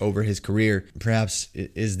spurts over his career, perhaps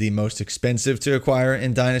is the most expensive to acquire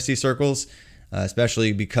in dynasty circles,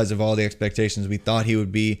 especially because of all the expectations we thought he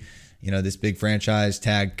would be, this big franchise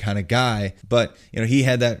tag kind of guy. But, he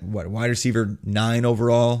had that, wide receiver 9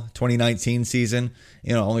 overall 2019 season,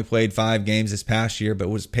 only played 5 games this past year, but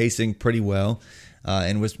was pacing pretty well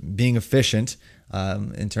and was being efficient.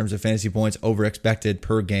 In terms of fantasy points over expected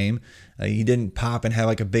per game. He didn't pop and have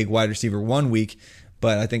like a big wide receiver 1 week,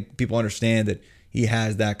 but I think people understand that he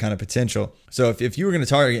has that kind of potential. So if you were going to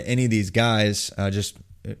target any of these guys,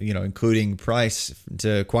 including price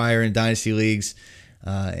to acquire in dynasty leagues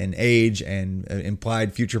and age and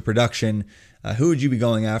implied future production, who would you be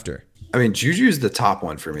going after? I mean, Juju's the top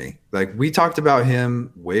one for me. Like, we talked about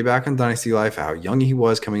him way back in Dynasty Life, how young he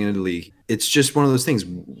was coming into the league. It's just one of those things.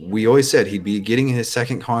 We always said he'd be getting his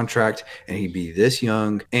second contract and he'd be this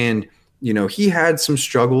young. And, he had some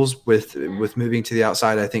struggles with moving to the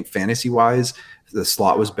outside. I think fantasy-wise, the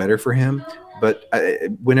slot was better for him. But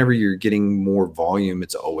whenever you're getting more volume,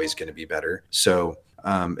 it's always going to be better. So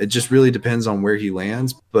it just really depends on where he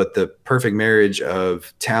lands. But the perfect marriage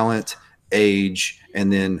of talent, age, and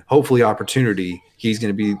then hopefully opportunity, he's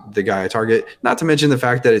going to be the guy I target. Not to mention the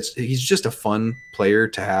fact that he's just a fun player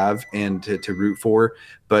to have and to root for.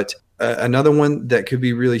 But another one that could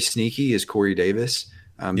be really sneaky is Corey Davis,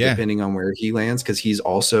 depending on where he lands, because he's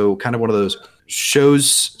also kind of one of those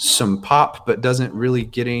shows some pop but doesn't really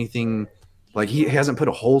get anything. Like, he hasn't put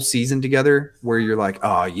a whole season together where you're like,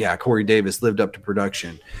 oh, yeah, Corey Davis lived up to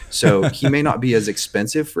production. So he may not be as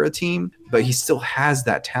expensive for a team, but he still has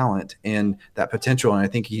that talent and that potential. And I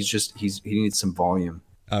think he needs some volume.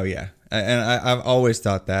 Oh, yeah. And I've always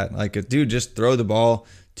thought that. Like, dude, just throw the ball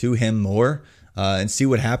to him more and see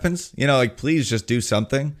what happens. Please just do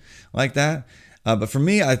something like that. But for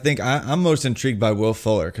me, I think I'm most intrigued by Will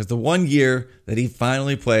Fuller, because the 1 year that he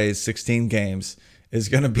finally plays 16 games is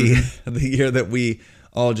going to be the year that we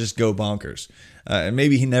all just go bonkers. And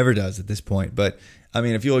maybe he never does at this point. But, I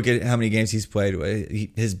mean, if you look at how many games he's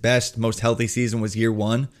played, his best, most healthy season was year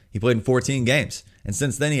 1. He played in 14 games. And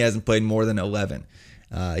since then, he hasn't played more than 11.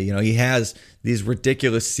 He has these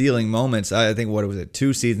ridiculous ceiling moments. I think,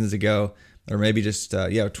 2 seasons ago? Or maybe just,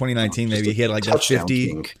 2019, maybe he had like that 50.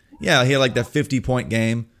 King. Yeah, he had like that 50-point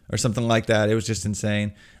game or something like that. It was just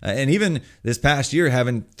insane. And even this past year,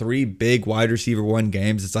 having 3 big wide receiver 1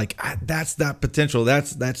 games, it's like, that's that potential.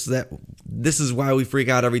 That's that. This is why we freak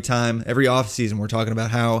out every time, every offseason. We're talking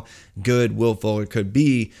about how good Will Fuller could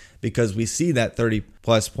be, because we see that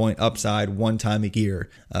 30-plus point upside one time a year.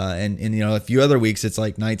 And a few other weeks, it's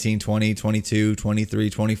like 19, 20, 22, 23,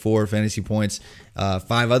 24 fantasy points 5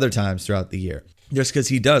 other times throughout the year. Just because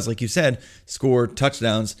he does, like you said, score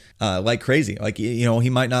touchdowns like crazy. Like, he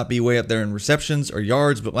might not be way up there in receptions or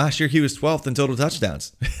yards, but last year he was 12th in total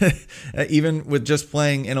touchdowns, even with just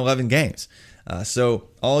playing in 11 games. So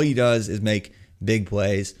all he does is make big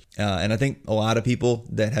plays. And I think a lot of people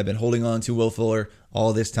that have been holding on to Will Fuller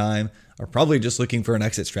all this time are probably just looking for an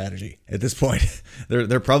exit strategy at this point.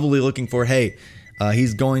 They're probably looking for, hey,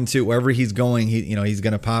 he's going to, wherever he's going, he's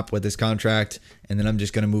going to pop with this contract, and then I'm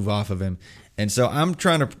just going to move off of him. And so I'm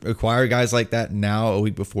trying to acquire guys like that now, a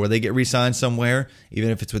week before they get re-signed somewhere, even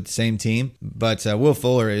if it's with the same team. But Will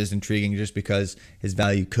Fuller is intriguing just because his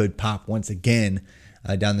value could pop once again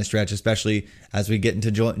down the stretch, especially as we get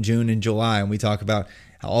into June and July, and we talk about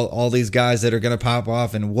all these guys that are going to pop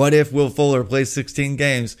off, and what if Will Fuller plays 16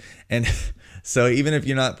 games? And so even if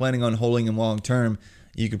you're not planning on holding him long term,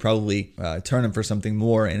 you could probably turn him for something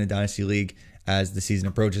more in a dynasty league as the season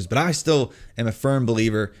approaches. But I still am a firm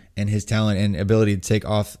believer in his talent and ability to take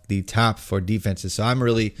off the top for defenses. So I'm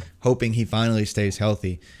really hoping he finally stays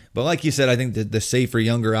healthy. But like you said, I think the safer,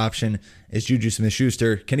 younger option is Juju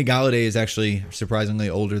Smith-Schuster. Kenny Golladay is actually surprisingly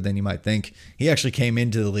older than you might think. He actually came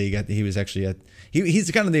into the league. He was actually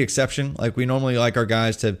he's kind of the exception. Like, we normally like our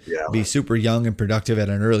guys to be super young and productive at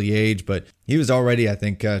an early age, but he was already, I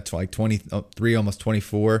think, like 23, almost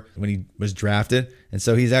 24 when he was drafted. And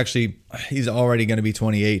so he's already going to be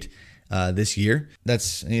 28 this year.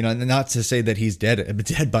 That's, not to say that he's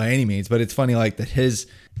dead by any means, but it's funny, like, that his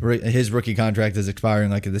rookie contract is expiring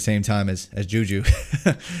like at the same time as Juju,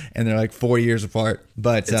 and they're like 4 years apart.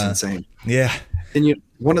 But it's insane. Yeah. And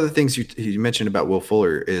one of the things you mentioned about Will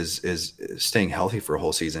Fuller is staying healthy for a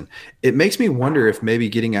whole season. It makes me wonder if maybe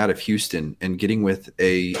getting out of Houston and getting with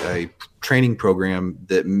a training program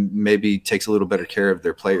that maybe takes a little better care of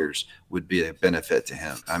their players would be a benefit to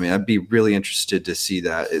him. I mean, I'd be really interested to see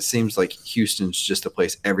that. It seems like Houston's just a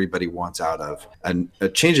place everybody wants out of. And a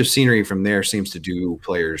change of scenery from there seems to do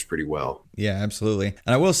players pretty well. Yeah, absolutely.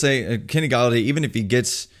 And I will say, Kenny Golladay, even if he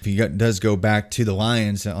does go back to the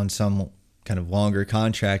Lions on some kind of longer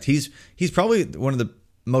contract, he's probably one of the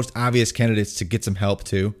most obvious candidates to get some help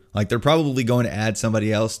too. Like, they're probably going to add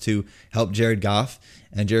somebody else to help Jared Goff,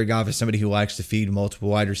 and Jared Goff is somebody who likes to feed multiple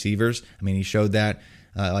wide receivers. I mean, he showed that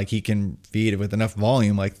like he can feed with enough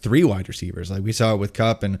volume, like 3 wide receivers. Like we saw it with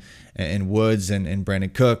Kupp and Woods and Brandon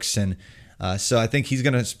Cooks, and so I think he's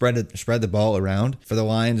going to spread the ball around for the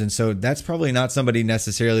Lions. And so that's probably not somebody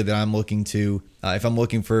necessarily that I'm looking to, if I'm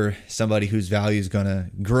looking for somebody whose value is going to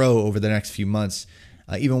grow over the next few months,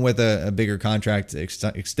 even with a bigger contract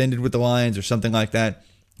extended with the Lions or something like that.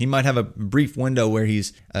 He might have a brief window where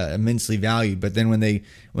he's immensely valued, but then when the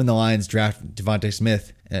Lions draft Devontae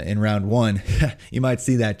Smith in round 1, you might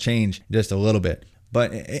see that change just a little bit.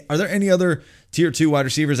 But are there any other tier 2 wide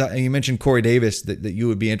receivers? You mentioned Corey Davis that you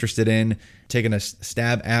would be interested in taking a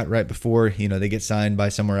stab at right before they get signed by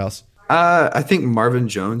somewhere else. I think Marvin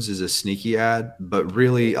Jones is a sneaky ad, but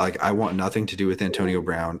really, like, I want nothing to do with Antonio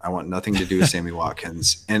Brown. I want nothing to do with Sammy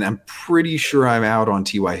Watkins, and I'm pretty sure I'm out on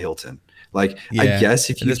T.Y. Hilton. Like, yeah, I guess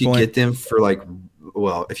if you could get them for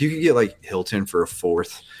if you could get like Hilton for a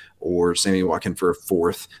 4th or Sammy Watkins for a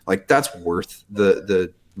 4th, like, that's worth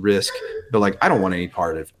the risk. But like, I don't want any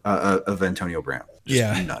part of Antonio Brown.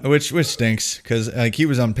 Just which stinks, because like he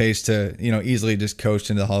was on pace to easily just coast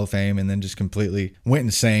into the Hall of Fame and then just completely went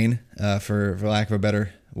insane, for lack of a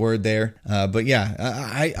better word there. But yeah,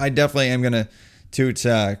 I definitely am gonna toot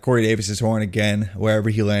Corey Davis's horn again wherever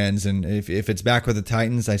he lands, and if it's back with the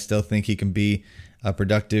Titans, I still think he can be a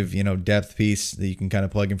productive depth piece that you can kind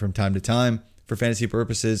of plug in from time to time for fantasy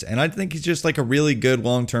purposes. And I think he's just like a really good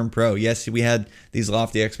long-term pro. Yes, we had these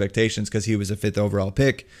lofty expectations because he was a 5th overall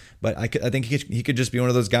pick, but I think he could just be one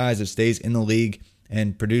of those guys that stays in the league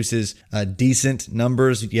and produces decent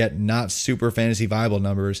numbers, yet not super fantasy viable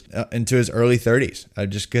numbers into his early 30s,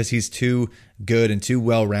 just because he's too good and too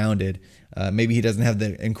well-rounded. Maybe he doesn't have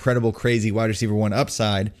the incredible, crazy wide receiver 1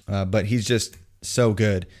 upside, but he's just so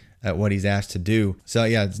good at what he's asked to do. So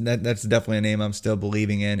yeah, that's definitely a name I'm still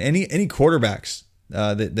believing in. Any quarterbacks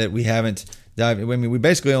that we haven't dived? I mean, we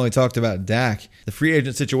basically only talked about Dak. The free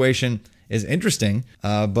agent situation is interesting,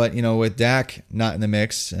 but with Dak not in the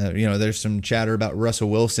mix, there's some chatter about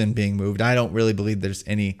Russell Wilson being moved. I don't really believe there's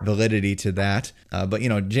any validity to that. But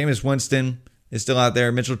Jameis Winston, is still out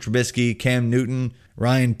there. Mitchell Trubisky, Cam Newton,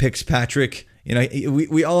 Ryan Fitzpatrick. You know,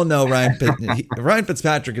 we all know Ryan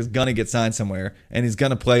Fitzpatrick is going to get signed somewhere, and he's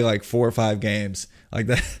going to play like 4 or 5 games like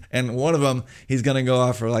that. And one of them, he's going to go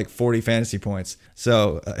off for like 40 fantasy points.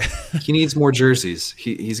 So he needs more jerseys.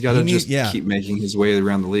 He's got to keep making his way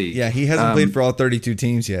around the league. Yeah, he hasn't played for all 32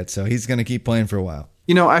 teams yet, so he's going to keep playing for a while.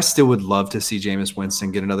 You know, I still would love to see Jameis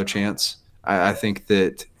Winston get another chance. I think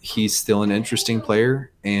that he's still an interesting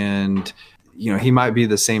player, and you know, he might be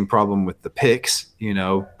the same problem with the picks, you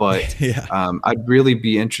know, but I'd really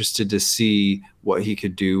be interested to see what he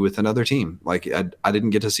could do with another team. Like I didn't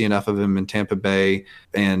get to see enough of him in Tampa Bay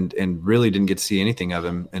and really didn't get to see anything of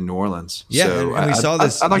him in New Orleans. Yeah, so and we saw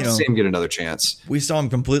this. I'd like to see him get another chance. We saw him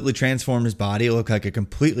completely transform his body, look like a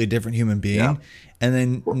completely different human being, and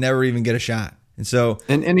then never even get a shot. And so,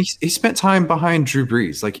 and he spent time behind Drew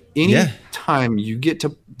Brees. Like any time you get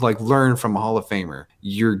to like learn from a Hall of Famer,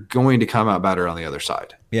 you're going to come out better on the other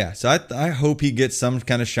side. Yeah. So I hope he gets some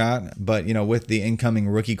kind of shot, but you know, with the incoming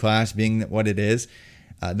rookie class being what it is,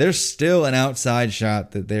 there's still an outside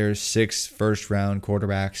shot that there's 6 first-round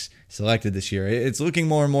quarterbacks selected this year. It's looking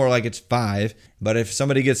more and more like it's 5, but if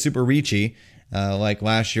somebody gets super reachy, like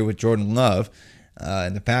last year with Jordan Love,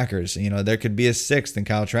 and the Packers, you know, there could be a 6th in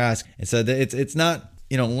Kyle Trask. And so it's not,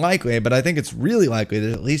 you know, likely, but I think it's really likely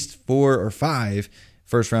there's at least 4 or 5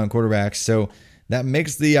 first-round quarterbacks. So that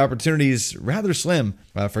makes the opportunities rather slim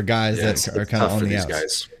for guys that are kind of on the outs.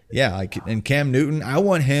 Guys. Yeah, like, and Cam Newton, I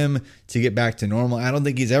want him to get back to normal. I don't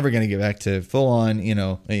think he's ever going to get back to full-on, you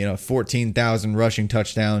know, 14,000 rushing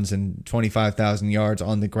touchdowns and 25,000 yards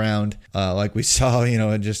on the ground like we saw, you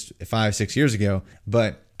know, just 5-6 years ago.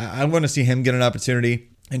 But I want to see him get an opportunity.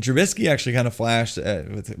 And Trubisky actually kind of flashed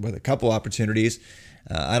with a couple opportunities.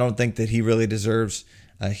 I don't think that he really deserves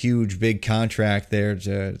a huge, big contract there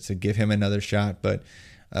to give him another shot. But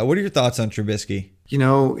what are your thoughts on Trubisky? You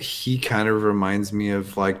know, he kind of reminds me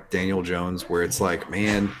of like Daniel Jones, where it's like,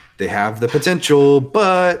 man, they have the potential,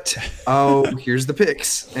 but here's the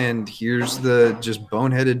picks and here's the just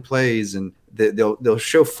boneheaded plays, and they'll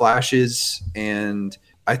show flashes, and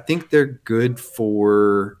I think they're good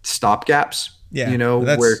for stopgaps. Yeah, you know,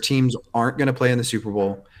 where teams aren't going to play in the Super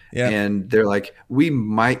Bowl. Yeah. And they're like, we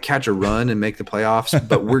might catch a run and make the playoffs,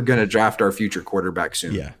 but we're going to draft our future quarterback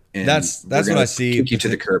soon. Yeah, and that's what I see. Kick you to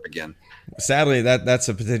the curb again. Sadly, that's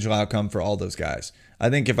a potential outcome for all those guys. I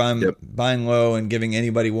think if I'm buying low and giving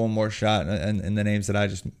anybody one more shot, and the names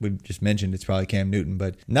that we just mentioned, it's probably Cam Newton,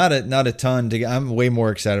 but not a ton. I'm way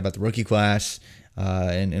more excited about the rookie class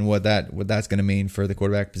and what that's going to mean for the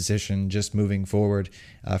quarterback position just moving forward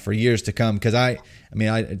for years to come. Because I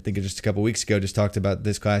think just a couple weeks ago just talked about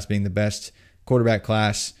this class being the best quarterback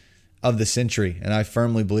class of the century, and I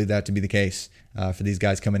firmly believe that to be the case for these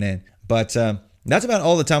guys coming in. But that's about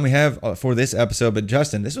all the time we have for this episode. But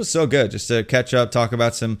Justin, this was so good just to catch up, talk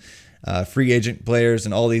about some free agent players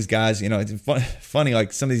and all these guys. You know, it's funny,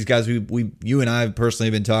 like some of these guys you and I have personally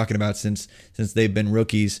been talking about since they've been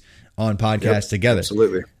rookies on podcasts together.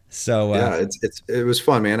 Absolutely. So yeah, it was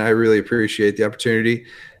fun, man. I really appreciate the opportunity.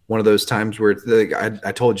 One of those times where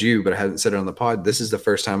I told you, but I hadn't said it on the pod. This is the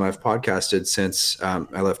first time I've podcasted since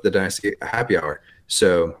I left the Dynasty Happy Hour.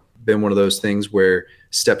 So been one of those things where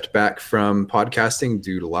stepped back from podcasting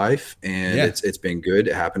due to life, and it's been good.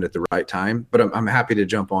 It happened at the right time, but I'm happy to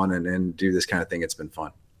jump on and do this kind of thing. It's been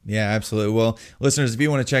fun. Yeah, absolutely. Well, listeners, if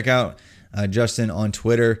you want to check out Justin on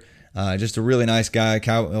Twitter, just a really nice guy.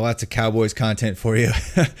 Lots of Cowboys content for you.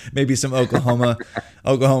 Maybe some Oklahoma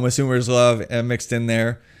Sooners love mixed in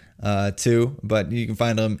there too. But you can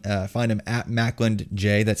find him at Macland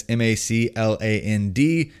J. That's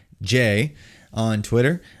MaclandJ on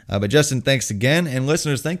Twitter. But Justin, thanks again, and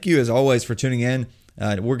listeners, thank you as always for tuning in.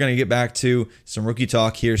 We're going to get back to some rookie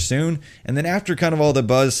talk here soon, and then after kind of all the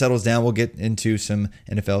buzz settles down, we'll get into some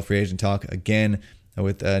NFL free agent talk again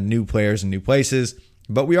with new players and new places.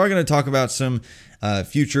 But we are going to talk about some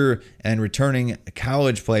future and returning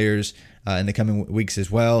college players in the coming weeks as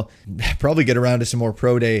well. Probably get around to some more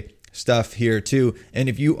pro day stuff here too. And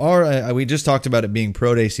if you are, we just talked about it being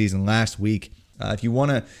pro day season last week. If you want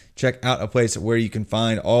to check out a place where you can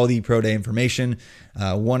find all the pro day information,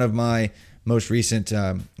 one of my most recent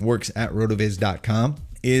works at rotoviz.com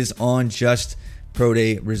is on just pro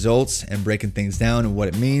day results and breaking things down and what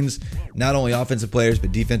it means. Not only offensive players,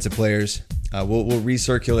 but defensive players. We'll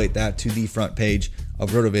recirculate that to the front page of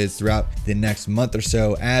RotoViz throughout the next month or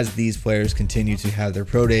so as these players continue to have their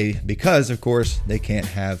pro day, because of course they can't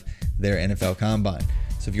have their NFL combine.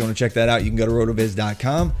 So if you want to check that out, you can go to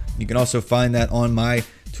rotoviz.com. You can also find that on my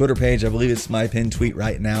Twitter page. I believe it's my pinned tweet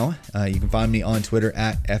right now. You can find me on Twitter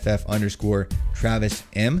at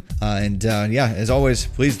 @FF_TravisM. As always,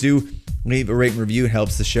 please do leave a rate and review. It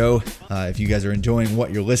helps the show if you guys are enjoying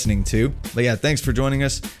what you're listening to. But yeah, thanks for joining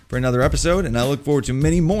us for another episode, and I look forward to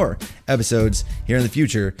many more episodes here in the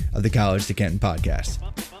future of the College to Canton podcast.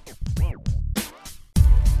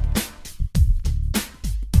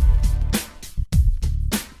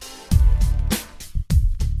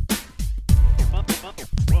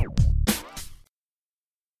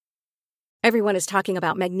 Everyone is talking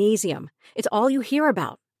about magnesium. It's all you hear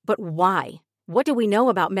about. But why? What do we know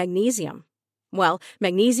about magnesium? Well,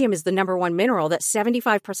 magnesium is the number one mineral that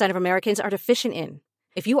 75% of Americans are deficient in.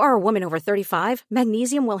 If you are a woman over 35,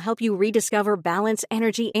 magnesium will help you rediscover balance,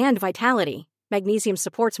 energy, and vitality. Magnesium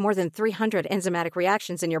supports more than 300 enzymatic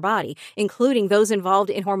reactions in your body, including those involved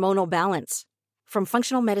in hormonal balance. From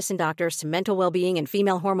functional medicine doctors to mental well-being and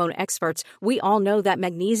female hormone experts, we all know that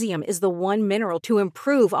magnesium is the one mineral to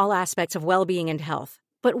improve all aspects of well-being and health.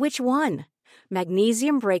 But which one?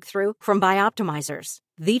 Magnesium Breakthrough from Bioptimizers,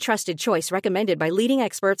 the trusted choice recommended by leading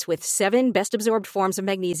experts with 7 best-absorbed forms of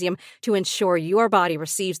magnesium to ensure your body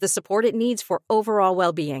receives the support it needs for overall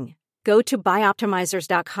well-being. Go to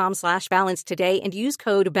bioptimizers.com/balance today and use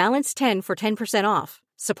code BALANCE10 for 10% off.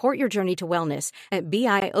 Support your journey to wellness at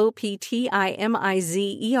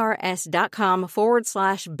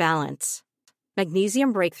bioptimizers.com/balance.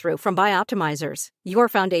 Magnesium Breakthrough from Bioptimizers, your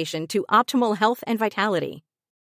foundation to optimal health and vitality.